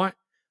go all right.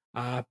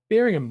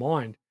 Bearing in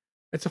mind,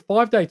 it's a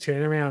 5-day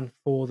turnaround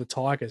for the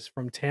Tigers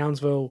from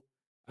Townsville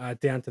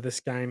down to this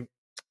game.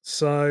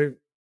 So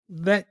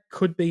that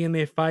could be in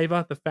their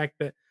favour, the fact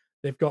that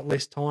they've got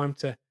less time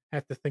to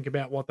have to think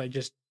about what they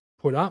just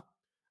put up.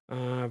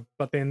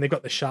 But then they've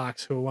got the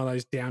Sharks, who are one of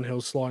those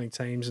downhill sliding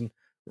teams, and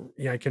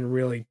can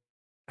really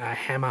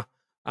hammer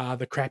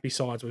the crappy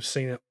sides. We've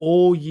seen it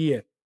all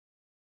year.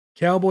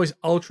 Cowboys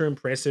ultra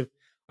impressive.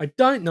 I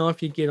don't know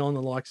if you get on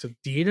the likes of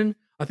Dearden.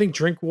 I think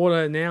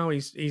Drinkwater now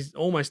he's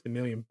almost $1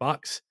 million.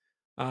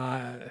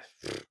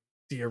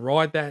 Do you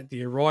ride that? Do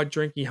you ride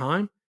Drinky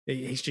home?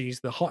 He's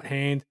the hot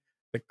hand.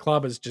 The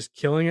club is just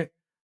killing it.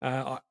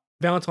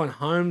 Valentine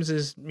Holmes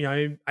is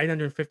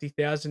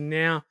 850,000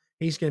 now.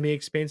 He's going to be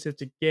expensive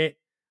to get,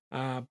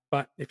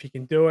 but if you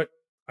can do it,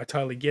 I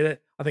totally get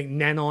it. I think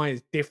Nanai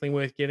is definitely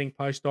worth getting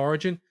post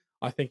Origin.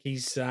 I think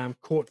he's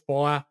caught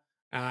fire,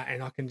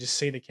 and I can just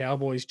see the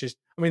Cowboys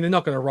they're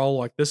not going to roll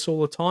like this all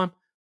the time,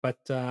 but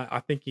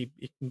I think you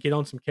can get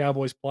on some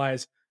Cowboys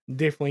players.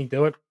 Definitely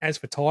do it. As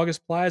for Tigers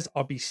players,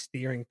 I'll be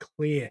steering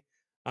clear.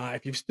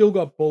 If you've still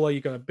got Buller,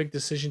 you've got a big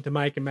decision to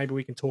make, and maybe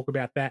we can talk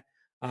about that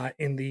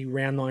in the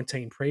round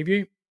 19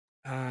 preview.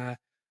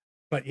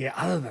 But yeah,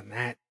 other than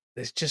that,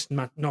 there's just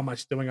not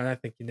much doing. I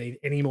don't think you need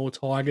any more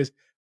Tigers.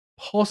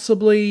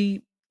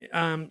 Possibly,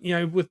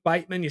 with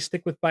Bateman, you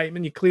stick with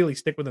Bateman. You clearly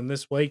stick with them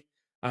this week.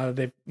 You're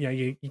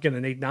going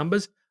to need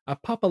numbers.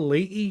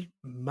 Papali'i,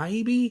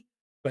 maybe,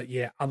 but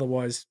yeah,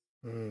 otherwise,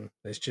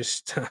 There's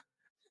just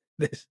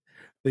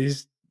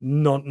there's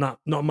not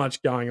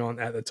much going on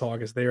at the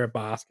Tigers. They're a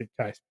basket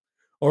case.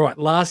 All right,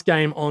 last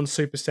game on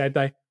Super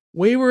Saturday.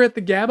 We were at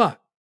the Gabba.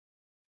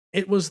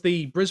 It was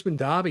the Brisbane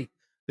Derby,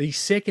 the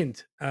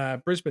second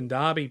Brisbane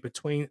Derby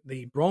between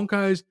the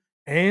Broncos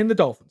and the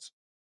Dolphins.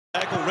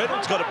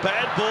 Reynolds got a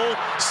bad ball.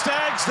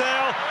 Staggs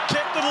now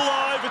kept it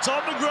alive. It's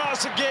on the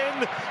grass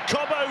again.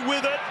 Cobbo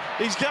with it.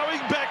 He's going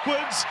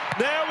backwards.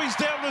 Now he's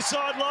down the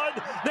sideline.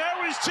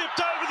 Now he's chipped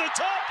over the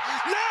top.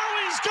 Now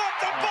he's got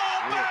the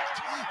ball back.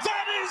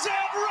 That is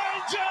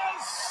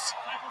outrageous.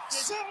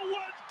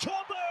 Selwyn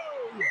Cobbo.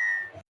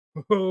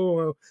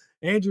 Oh,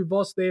 Andrew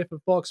Voss there for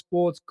Fox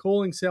Sports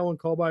calling Selwyn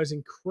Cobbo's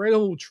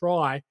incredible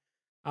try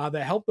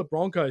that helped the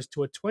Broncos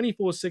to a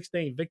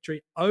 24-16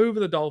 victory over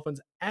the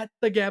Dolphins at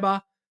the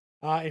Gabba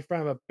in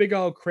front of a big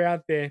old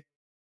crowd there.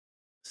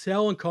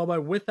 Selwyn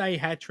Cobbo with a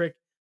hat trick,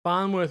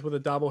 Farnworth with a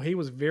double. He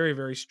was very,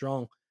 very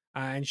strong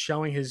and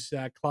showing his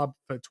club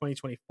for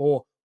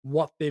 2024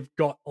 what they've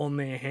got on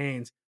their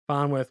hands.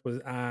 Farnworth was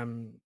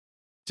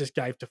just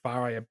gave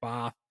Tafare a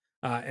bath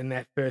in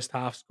that first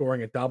half,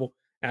 scoring a double.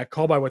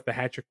 Cobbo with the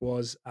hat trick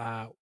was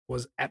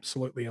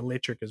absolutely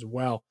electric as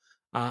well.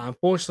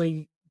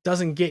 Unfortunately,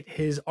 doesn't get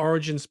his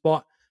origin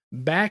spot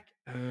back.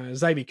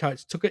 Xavier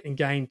Coates took it in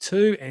game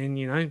 2,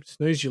 and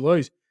snooze you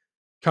lose.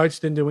 Coates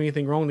didn't do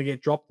anything wrong to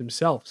get dropped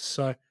himself.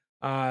 So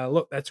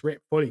look, that's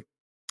rep footy.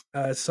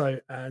 Cody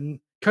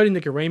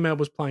Nikorima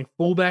was playing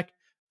fullback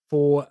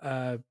for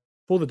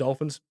the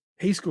Dolphins.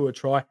 He scored a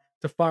try.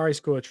 Tafari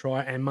scored a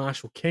try, and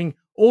Marshall King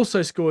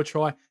also scored a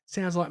try.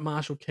 Sounds like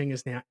Marshall King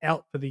is now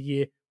out for the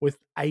year with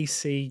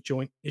AC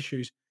joint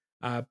issues.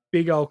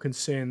 Big old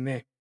concern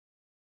there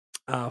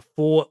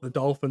for the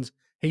Dolphins.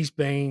 He's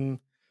been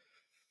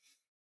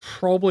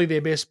probably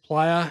their best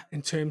player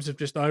in terms of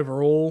just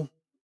overall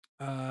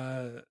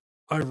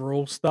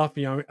stuff.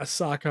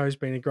 Asako's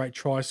been a great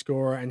try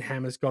scorer, and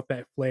Hammer's got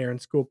that flair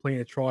and scored plenty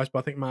of tries. But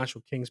I think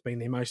Marshall King's been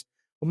their most,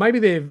 well, maybe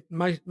their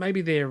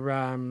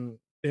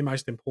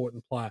most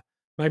important player,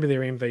 maybe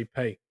their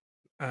MVP.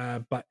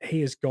 But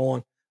he is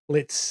gone.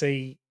 Let's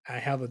see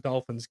how the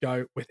Dolphins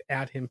go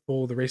without him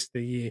for the rest of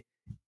the year.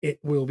 It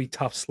will be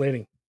tough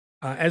sledding.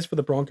 As for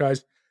the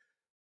Broncos,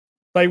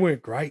 they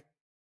weren't great.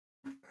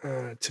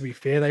 To be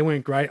fair, they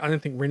weren't great. I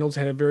don't think Reynolds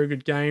had a very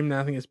good game.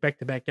 I think it's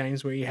back-to-back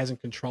games where he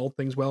hasn't controlled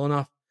things well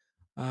enough.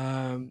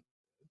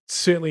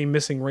 Certainly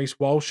missing Reece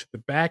Walsh at the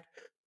back.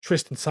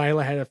 Tristan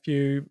Saylor had a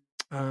few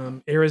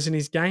errors in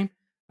his game.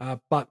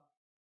 But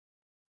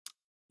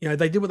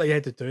they did what they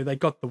had to do. They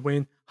got the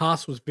win.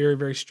 Haas was very,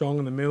 very strong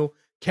in the middle.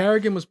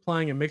 Carrigan was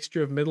playing a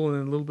mixture of middle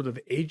and a little bit of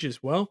edge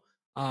as well.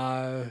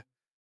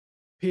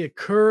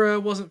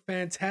 Piakura wasn't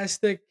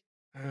fantastic.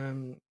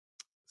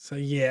 So,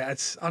 yeah,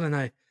 I don't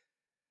know.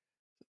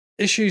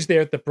 Issues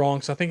there at the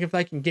Bronx. I think if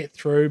they can get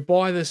through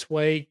by this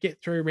week,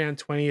 get through round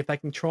 20, if they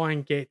can try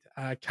and get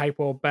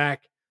Capewell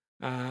back,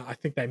 I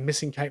think they're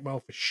missing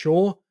Capewell for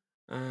sure.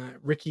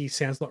 Ricky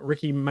sounds like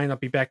Ricky may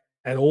not be back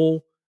at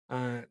all.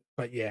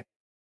 But yeah,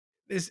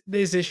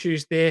 there's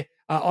issues there.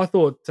 I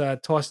thought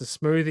Tyson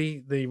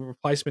Smoothie, the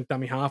replacement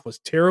dummy half, was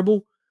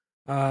terrible.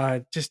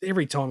 Just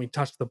every time he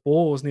touched the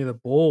ball, was near the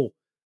ball.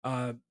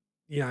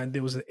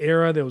 There was an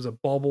error, there was a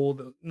bobble,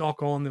 the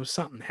knock on, there was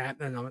something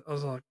happening. I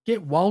was like,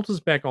 get Walters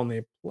back on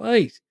there,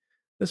 please.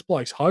 This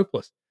bloke's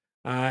hopeless.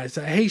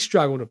 So he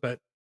struggled a bit.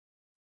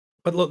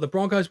 But look, the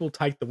Broncos will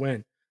take the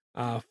win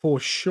for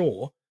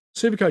sure.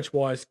 Supercoach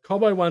wise,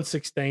 Cobbo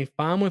 116,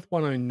 Farnworth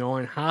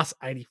 109, Haas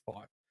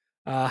 85.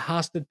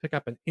 Haas did pick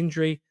up an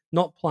injury,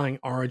 not playing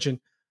Origin.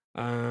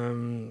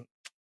 How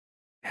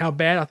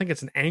bad? I think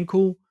it's an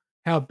ankle.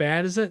 How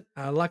bad is it?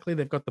 Luckily,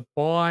 they've got the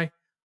bye.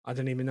 I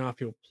don't even know if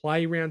he'll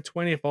play round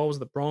 20. If I was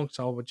the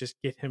Bronx, I would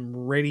just get him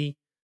ready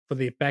for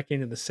the back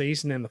end of the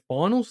season and the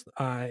finals.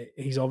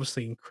 He's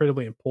obviously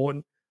incredibly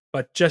important,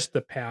 but just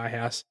the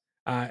powerhouse,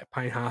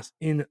 Payne Haas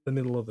in the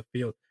middle of the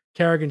field.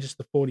 Carrigan just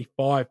the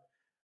 45,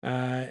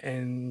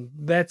 and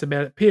that's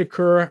about it.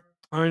 Piakura,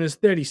 owners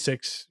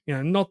 36.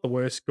 Not the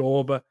worst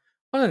score, but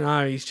I don't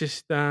know. He's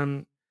just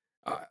maybe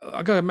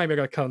I got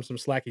to cut him some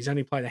slack. He's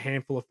only played a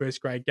handful of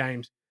first grade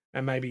games,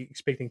 and maybe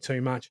expecting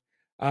too much.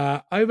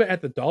 Over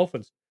at the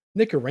Dolphins,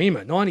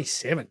 Nikorima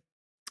 97.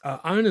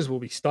 Owners will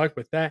be stoked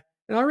with that,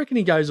 and I reckon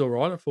he goes all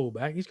right at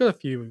fullback. He's got a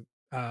few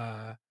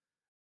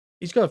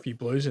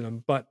blues in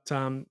him, but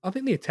I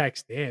think the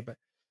attack's there. But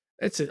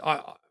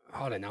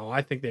I don't know.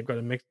 I think they've got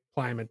to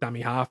play him at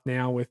dummy half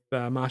now with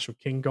Marshall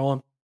King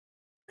gone,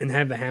 and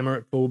have the Hammer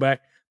at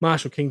fullback.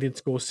 Marshall King did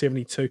score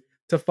 72.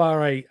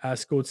 Tafare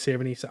scored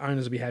 70, so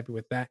owners will be happy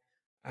with that.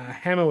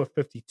 Hammer with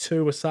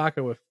 52,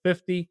 Osaka with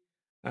 50,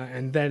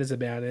 and that is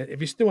about it.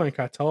 If you still own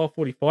Katoa,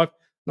 45,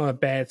 not a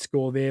bad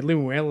score there.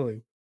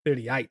 Limuelu,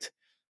 38.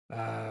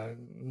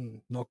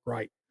 Not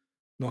great.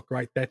 Not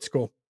great, that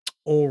score.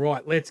 All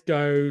right, let's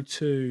go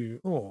to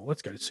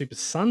Super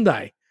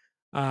Sunday.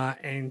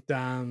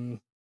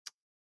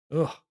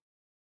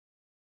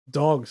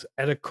 Dogs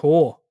at a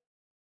core.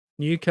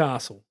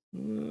 Newcastle.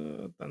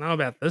 Don't know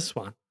about this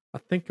one. I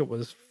think it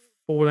was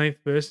 14th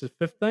versus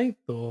 15th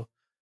or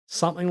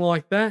something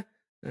like that.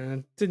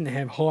 Didn't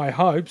have high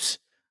hopes.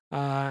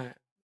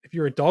 If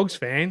you're a Dogs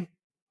fan,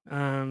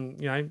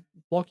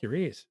 block your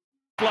ears.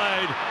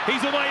 Played.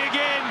 He's away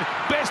again.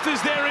 Best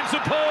is there in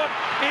support.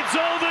 It's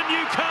all the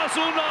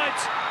Newcastle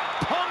Knights.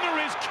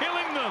 Ponga is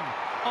killing them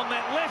on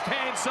that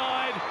left-hand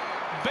side.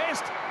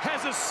 Best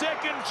has a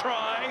second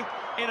try.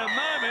 In a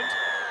moment,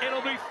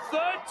 it'll be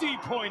 30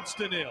 points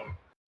to nil.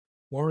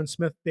 Warren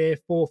Smith there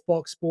for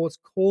Fox Sports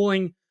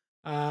calling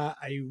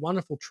a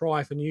wonderful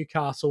try for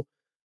Newcastle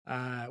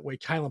where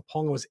Kalyn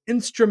Ponga was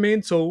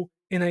instrumental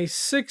in a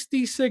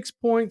 66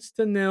 points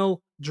to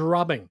nil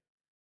drubbing.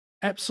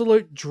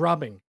 Absolute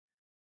drubbing.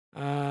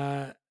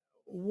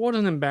 What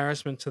an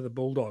embarrassment to the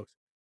Bulldogs.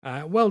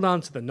 Well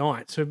done to the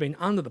Knights, who have been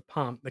under the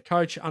pump, the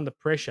coach under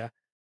pressure,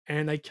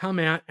 and they come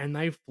out and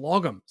they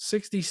flog them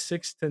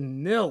 66 to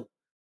nil.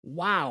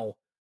 Wow.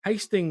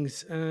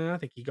 Hastings, I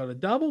think he got a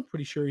double.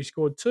 Pretty sure he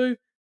scored 2.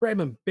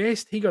 Bradman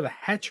Best, he got a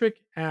hat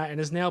trick and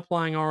is now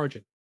playing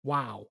Origin.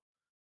 Wow.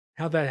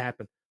 How'd that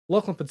happen?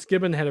 Lachlan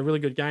Fitzgibbon had a really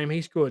good game.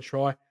 He scored a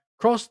try.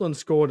 Crossland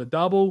scored a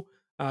double.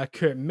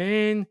 Kurt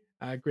Mann,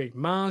 Greg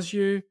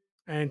Marzu,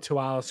 and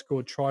Tuala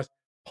scored tries.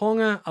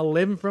 Ponga,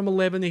 11 from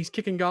 11. He's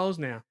kicking goals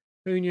now.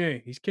 Who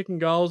knew? He's kicking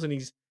goals and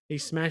he's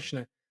smashing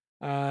it.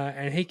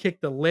 And he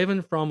kicked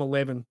 11 from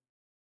 11.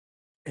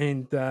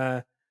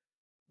 And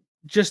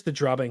just the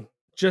drubbing.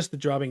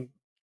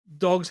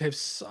 Dogs have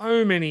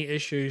so many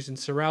issues, and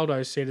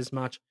Seraldo said as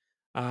much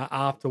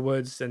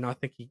afterwards. And I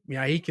think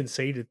he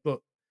conceded.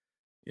 Look,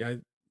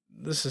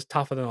 this is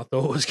tougher than I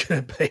thought it was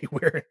going to be.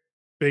 We're in a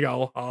big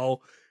old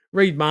hole.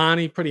 Reed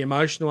Marnie, pretty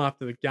emotional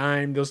after the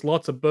game. There was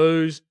lots of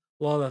boos.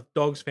 A lot of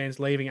Dogs fans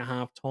leaving at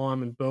half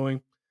time and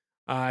booing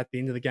at the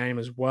end of the game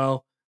as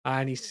well.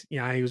 And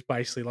he was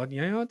basically like, I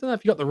don't know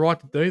if you got the right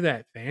to do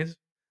that, fans.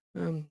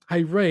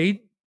 Hey, Reed,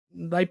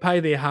 they pay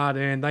their hard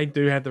earned. They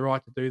do have the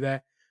right to do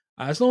that.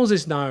 As long as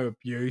there's no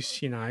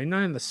abuse, you don't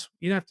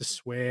have to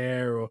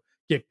swear or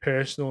get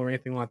personal or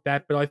anything like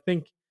that. But I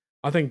think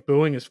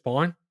booing is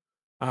fine,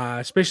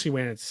 especially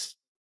when it's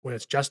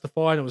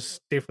justified. It was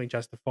definitely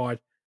justified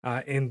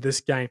in this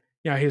game.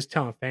 He was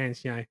telling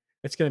fans,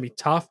 it's going to be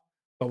tough,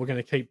 but we're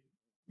going to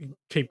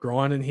keep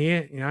grinding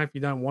here. If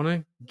you don't want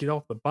to, get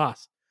off the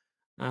bus.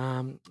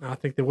 I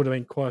think there would have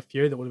been quite a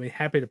few that would have been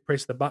happy to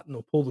press the button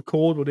or pull the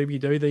cord, whatever you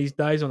do these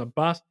days on a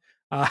bus,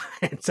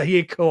 and say,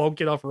 yeah, cool, I'll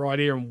get off right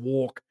here and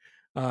walk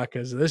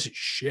because this is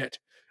shit.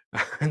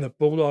 And the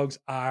Bulldogs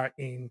are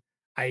in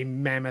a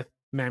mammoth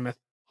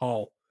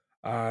hole.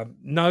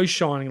 No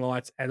shining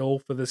lights at all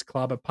for this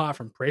club apart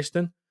from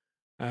Preston.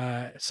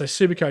 So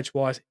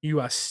Supercoach-wise, you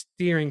are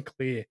steering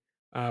clear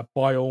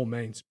by all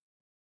means.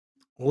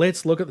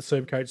 Let's look at the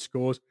Supercoach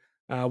scores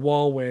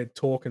while we're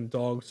talking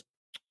Dogs.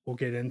 We'll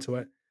get into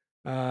it.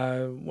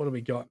 What do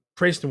we got?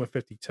 Preston with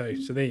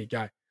 52. So there you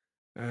go.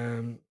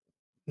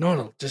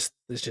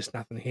 There's just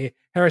nothing here.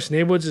 Harrison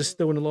Edwards is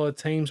still in a lot of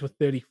teams with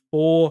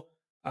 34.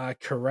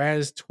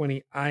 Carraz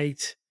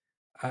 28.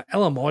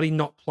 Elamati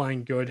not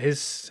playing good.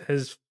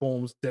 His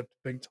form's dipped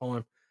big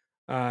time.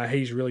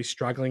 He's really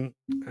struggling.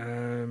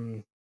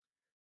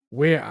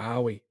 Where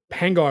are we?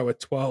 Pangai with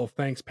 12.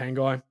 Thanks,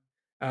 Pangai.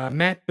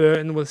 Matt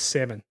Burton with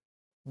 7.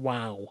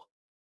 Wow.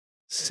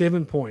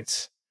 7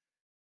 points.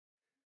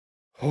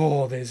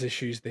 Oh, there's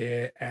issues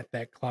there at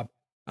that club.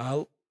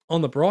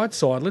 On the bright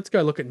side, let's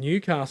go look at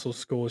Newcastle's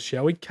scores,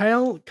 shall we?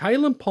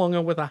 Kalyn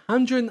Ponga with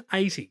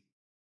 180.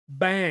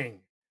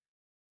 Bang.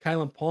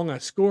 Kalyn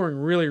Ponga scoring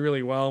really,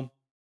 really well.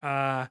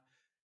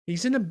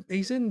 He's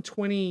in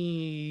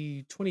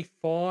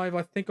 25,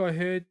 I think I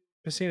heard,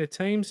 percent of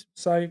teams.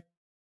 So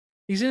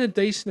he's in a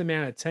decent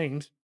amount of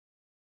teams.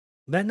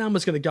 That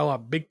number's going to go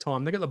up big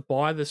time. They got the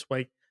bye this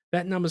week.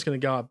 That number's going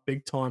to go up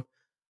big time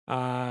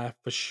for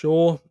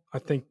sure. I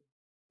think,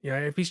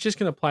 if he's just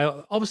going to play,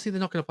 obviously they're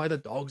not going to play the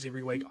Dogs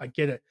every week. I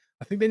get it.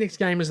 I think the next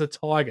game is the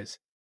Tigers.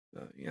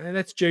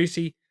 That's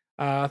juicy.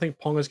 I think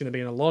Ponga's going to be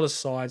in a lot of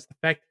sides. The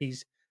fact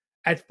he's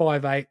at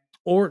 5'8"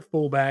 or at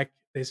fullback,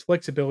 there's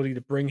flexibility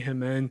to bring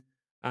him in,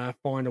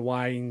 find a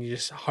way, and you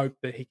just hope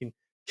that he can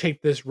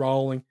keep this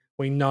rolling.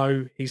 We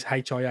know he's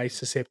HIA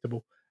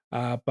susceptible,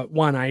 but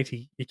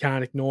 180, you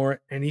can't ignore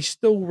it, and he's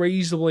still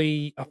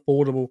reasonably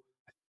affordable.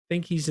 I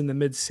think he's in the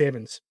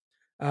mid-7s.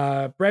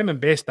 Bradman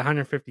Best,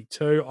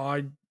 152.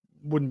 I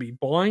wouldn't be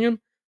buying him,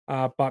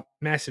 but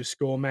massive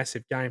score,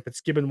 massive game.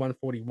 Fitzgibbon,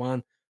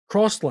 141.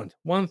 Crossland,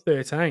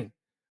 113.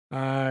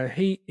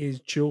 He is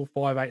dual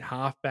 5'8"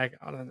 halfback.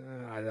 I don't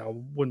know. I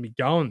wouldn't be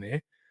going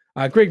there.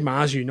 Greg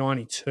Marzu,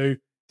 92.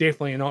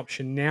 Definitely an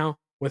option now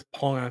with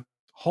Ponga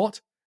hot,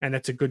 and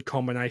that's a good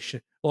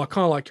combination. Well, I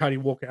kind of like Cody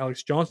Walker,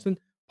 Alex Johnston.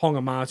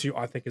 Ponga Marzu,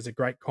 I think, is a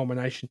great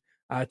combination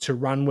to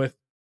run with.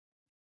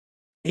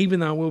 Even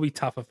though it will be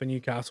tougher for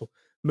Newcastle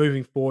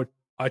moving forward,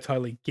 I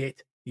totally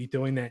get you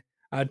doing that.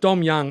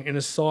 Dom Young in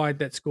a side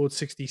that scored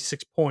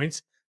 66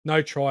 points,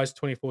 no tries,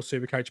 24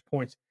 Supercoach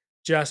points.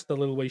 Just a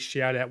little wee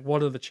shout out.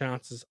 What are the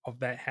chances of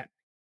that happening?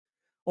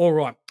 All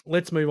right,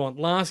 let's move on.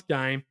 Last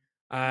game,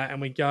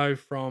 and we go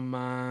from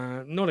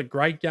not a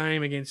great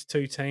game against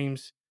two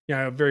teams,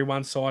 a very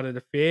one-sided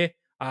affair.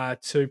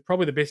 to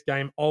probably the best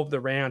game of the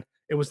round.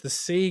 It was the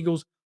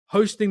Seagulls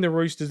hosting the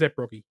Roosters at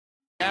Brookie.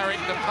 Garrick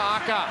to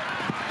Parker.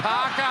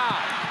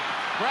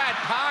 Brad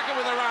Parker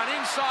with a run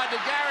inside to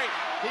Garrick.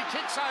 He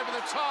kicks over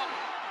the top.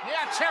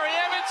 Now Cherry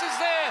Evans is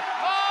there.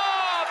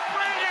 Oh,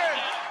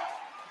 brilliant!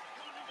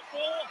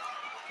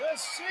 The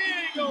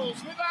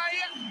Seagulls with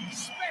a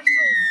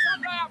special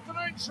Sunday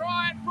afternoon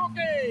try at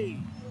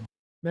Brookie.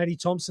 Matty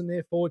Thompson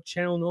there for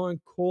Channel 9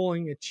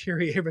 calling a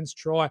Cherry Evans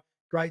try.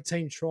 Great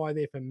team try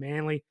there for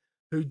Manly,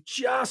 who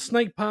just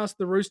sneaked past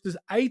the Roosters,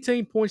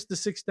 18 points to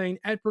 16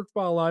 at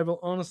Brookvale Oval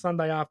on a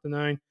Sunday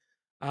afternoon.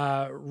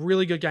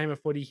 Really good game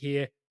of footy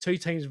here. Two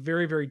teams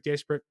very, very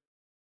desperate,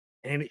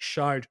 and it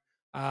showed.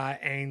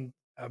 And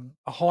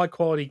a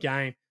high-quality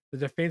game. The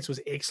defence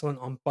was excellent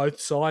on both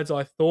sides,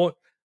 I thought,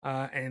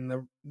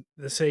 and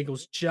the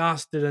Seagulls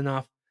just did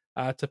enough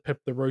to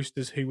pip the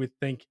Roosters, who would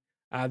think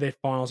their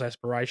finals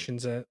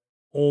aspirations are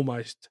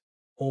almost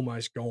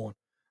gone.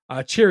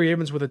 Cherry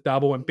Evans with a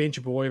double, and Ben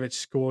Trbojevic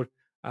scored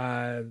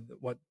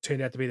what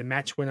turned out to be the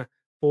match winner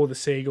for the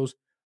Seagulls.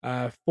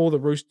 For the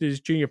Roosters,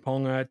 Junior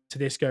Ponga,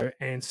 Tedesco,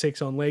 and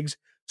Sex on legs,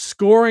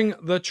 scoring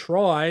the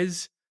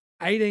tries,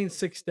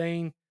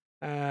 18-16.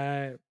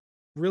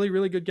 Really,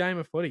 really good game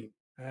of footy,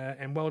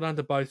 and well done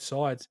to both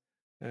sides.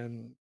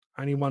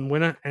 Only one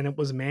winner, and it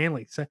was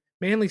Manly. So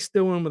Manly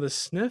still in with a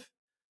sniff.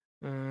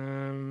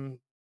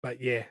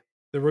 But yeah,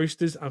 the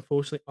Roosters,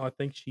 unfortunately, I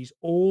think she's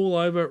all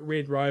over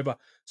Red Rover.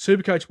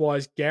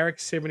 Supercoach-wise, Garrick,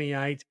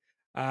 78.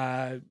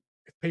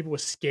 If people were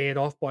scared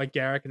off by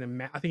Garrick,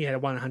 and I think he had a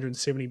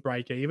 170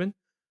 break even.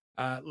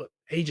 Look,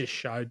 he just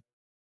showed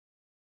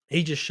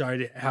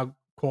how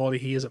quality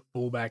he is at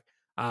fullback.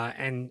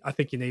 And I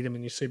think you need him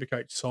in your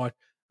Supercoach side.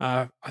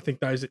 I think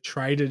those that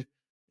traded,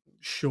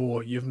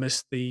 sure, you've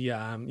missed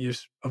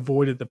you've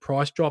avoided the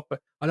price drop, but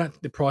I don't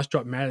think the price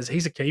drop matters.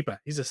 He's a keeper.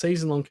 He's a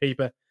season-long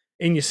keeper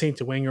in your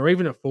centre wing or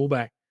even at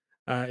fullback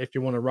if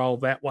you want to roll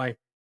that way.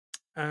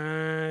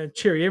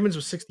 Cherry Evans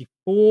was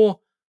 64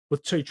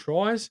 with 2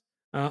 tries.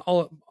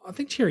 I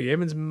think Cherry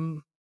Evans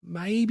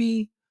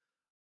maybe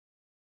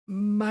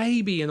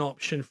an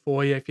option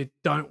for you if you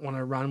don't want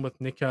to run with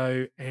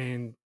Nico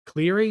and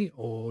Cleary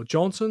or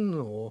Johnson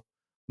or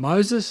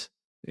Moses.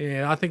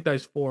 Yeah, I think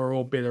those 4 are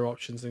all better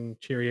options than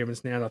Cherry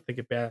Evans now that I think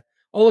about it.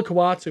 Ola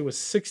Kawatu was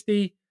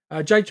 60.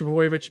 Jake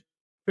Trbojevic,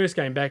 first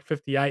game back,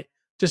 58.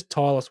 Just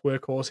tireless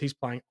workhorse. He's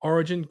playing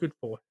Origin. Good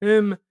for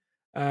him.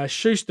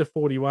 Schuster,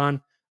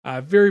 41.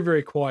 Very,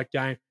 very quiet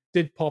game.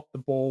 Did pop the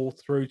ball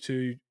through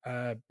to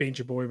Ben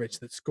Trbojevic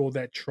that scored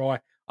that try.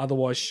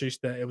 Otherwise,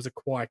 Schuster, it was a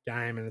quiet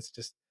game, and it's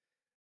just,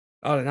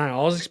 I don't know.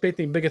 I was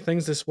expecting bigger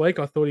things this week.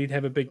 I thought he'd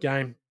have a big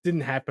game.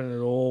 Didn't happen at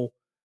all.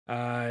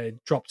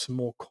 Dropped some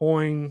more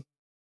coin.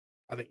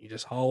 I think you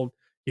just hold.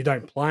 You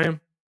don't play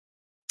him.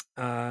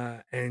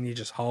 And you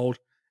just hold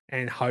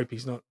and hope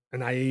he's not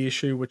an AE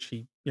issue, which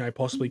he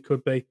possibly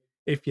could be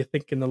if you're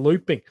thinking the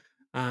looping.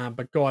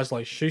 But guys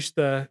like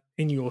Schuster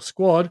in your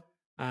squad,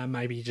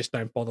 maybe you just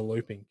don't bother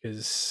looping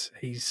because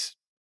he's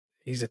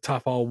a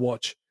tough old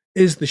watch.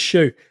 Is the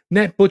shoe.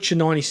 Nat Butcher,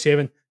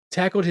 97,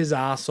 tackled his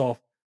ass off,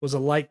 was a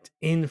late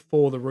in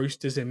for the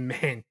Roosters, and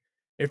man,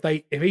 if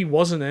he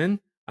wasn't in,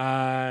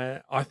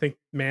 I think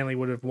Manly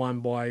would have won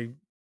by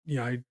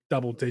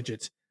double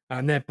digits.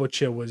 Nat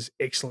Butcher was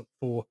excellent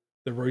for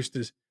the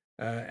Roosters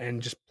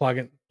and just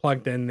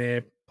plugged in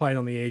there, played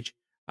on the edge,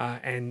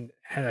 and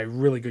had a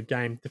really good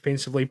game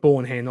defensively. Ball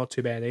in hand, not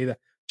too bad either.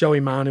 Joey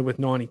Manu with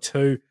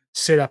 92,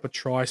 set up a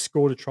try,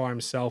 scored a try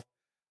himself.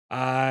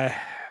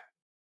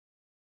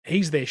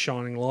 He's their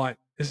shining light,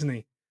 isn't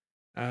he?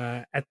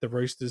 At the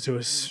Roosters, who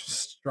are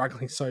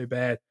struggling so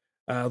bad.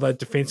 Although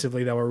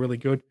defensively they were really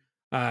good.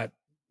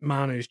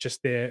 Manu's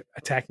just their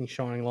attacking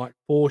shining light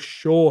for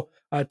sure.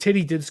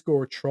 Teddy did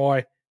score a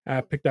try,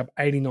 picked up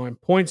 89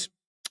 points.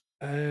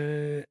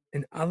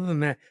 And other than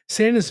that,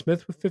 Sandon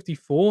Smith with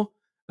 54.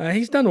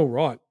 He's done all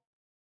right.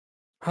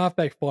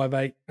 Halfback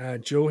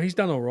 5'8", Jewel. He's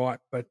done all right,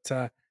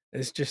 but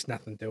there's just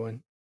nothing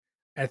doing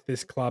at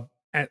this club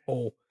at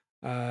all.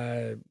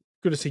 Good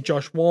to see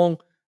Josh Wong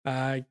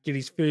get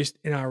his first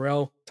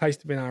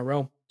taste of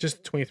NRL,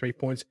 just 23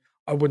 points.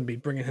 I wouldn't be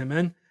bringing him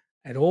in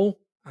at all,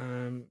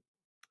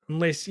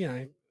 unless,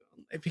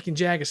 if he can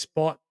jag a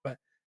spot, but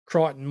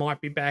Crichton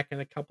might be back in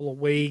a couple of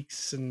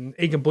weeks, and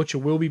Egan Butcher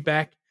will be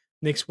back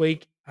next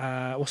week.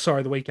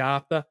 The week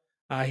after.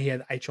 He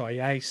had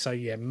HIA, so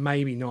yeah,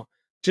 maybe not.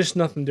 Just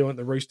nothing doing at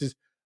the Roosters.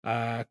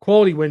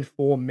 Quality win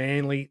for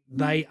Manly.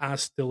 They are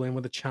still in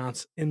with a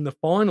chance in the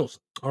finals.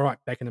 All right,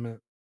 back in a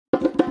minute.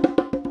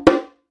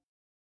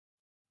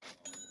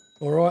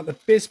 All right, the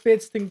best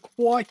bets didn't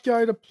quite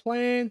go to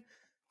plan.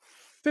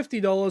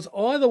 $50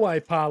 either way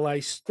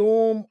parlay,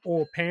 Storm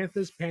or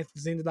Panthers.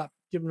 Panthers ended up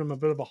giving them a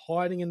bit of a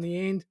hiding in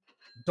the end.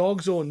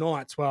 Dogs or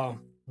Knights, well,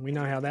 we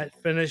know how that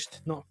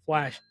finished, not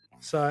flash.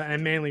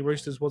 And Manly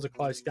Roosters was a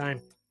close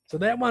game. So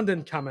that one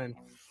didn't come in.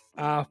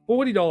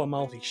 $40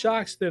 multi.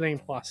 Sharks 13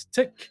 plus.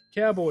 Tick.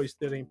 Cowboys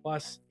 13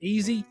 plus.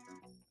 Easy.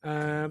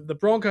 The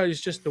Broncos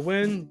just to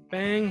win.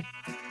 Bang.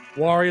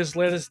 Warriors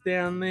let us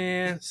down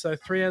there. So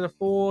 3 out of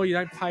 4, you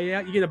don't pay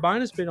out. You get a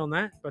bonus bet on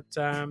that, but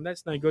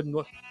that's no good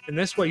in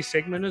this week's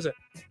segment, is it?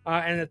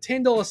 And a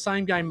 $10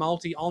 same game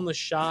multi on the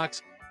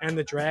Sharks and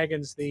the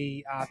Dragons,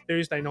 the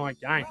Thursday night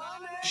game.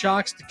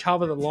 Sharks to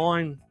cover the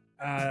line.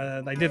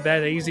 They did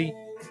that easy.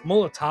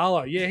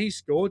 Mulatalo, yeah, he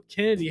scored.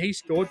 Kennedy, he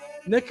scored.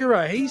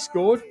 Nikora, he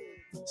scored.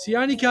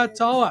 Sione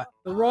Katoa,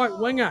 the right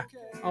winger.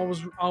 I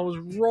was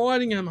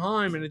riding him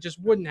home, and it just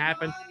wouldn't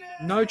happen.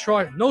 No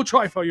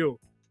try for you,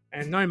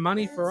 and no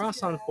money for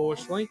us,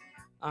 unfortunately.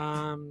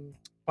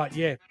 But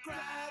yeah,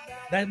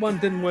 that one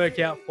didn't work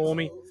out for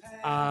me.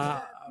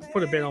 I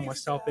put a bet on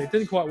myself there. It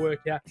didn't quite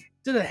work out.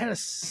 Had a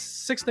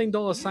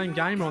 $16 same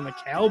game on the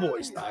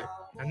Cowboys though,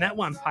 and that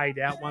one paid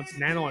out once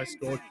Nanai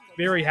scored.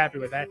 Very happy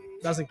with that.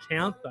 Doesn't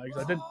count though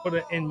because I didn't put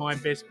it in my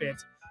best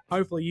bets.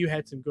 Hopefully you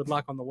had some good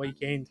luck on the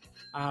weekend.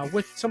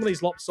 With some of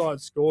these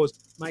lopsided scores,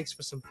 makes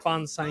for some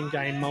fun same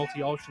game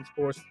multi options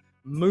for us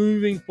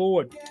moving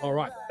forward. All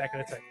right, back in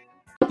the tape.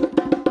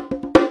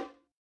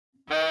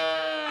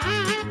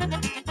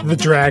 The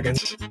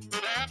Dragons.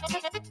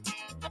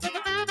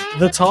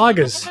 The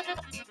Tigers.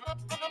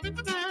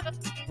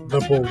 The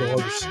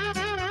Bulldogs.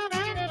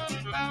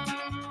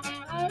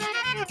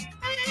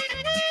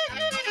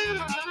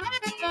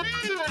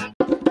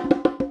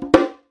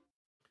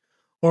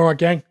 All right,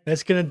 gang,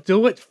 that's going to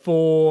do it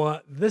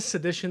for this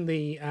edition.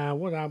 The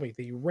what are we?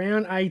 The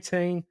round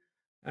 18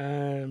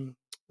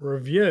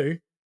 review.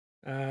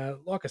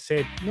 Like I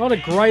said, not a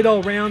great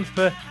old round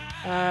for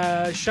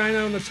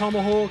Shano and the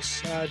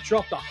Tomahawks.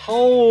 Dropped a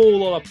whole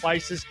lot of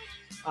places,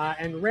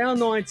 and round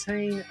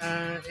 19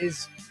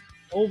 is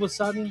all of a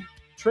sudden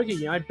tricky.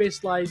 You know,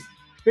 best laid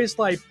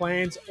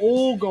plans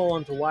all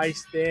gone to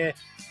waste there.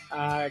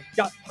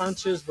 Gut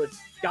punches with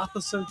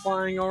Gutherson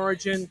playing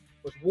Origin,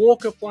 with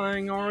Walker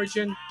playing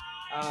Origin,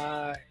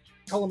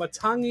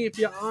 Kolomatangi if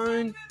you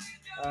own,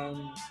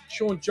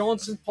 Sean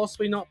Johnson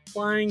possibly not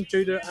playing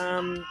due to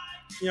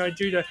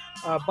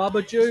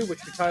Babajoo,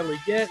 which we totally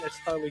get. That's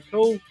totally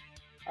cool.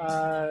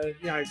 Are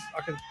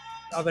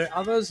there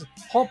others?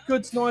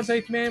 Hopgood's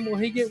 19th man, will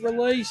he get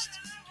released?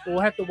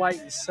 We'll have to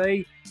wait and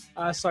see.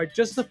 So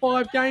just the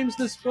 5 games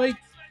this week.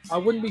 I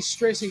wouldn't be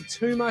stressing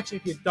too much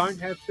if you don't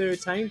have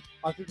 13.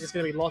 I think there's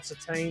going to be lots of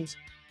teams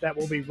that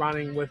will be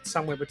running with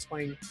somewhere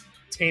between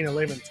 10,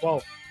 11,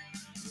 12.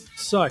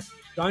 So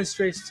don't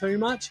stress too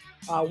much.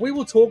 We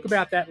will talk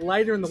about that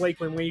later in the week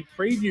when we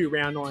preview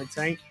round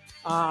 19.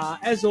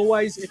 As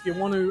always, if you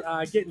want to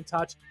get in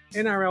touch,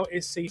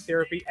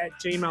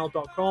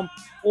 nrlsctherapy@gmail.com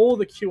or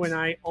the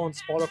Q&A on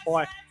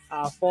Spotify.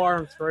 Fire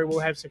them through. We'll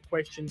have some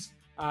questions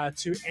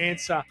to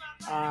answer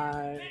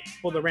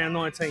for the round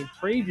 19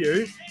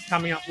 preview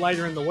coming up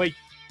later in the week.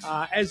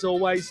 As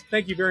always,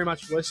 thank you very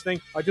much for listening.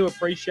 I do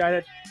appreciate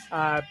it.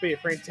 Be a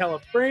friend, tell a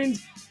friend.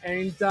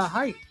 And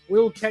hey,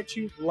 we'll catch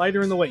you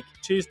later in the week.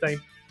 Cheers,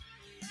 team.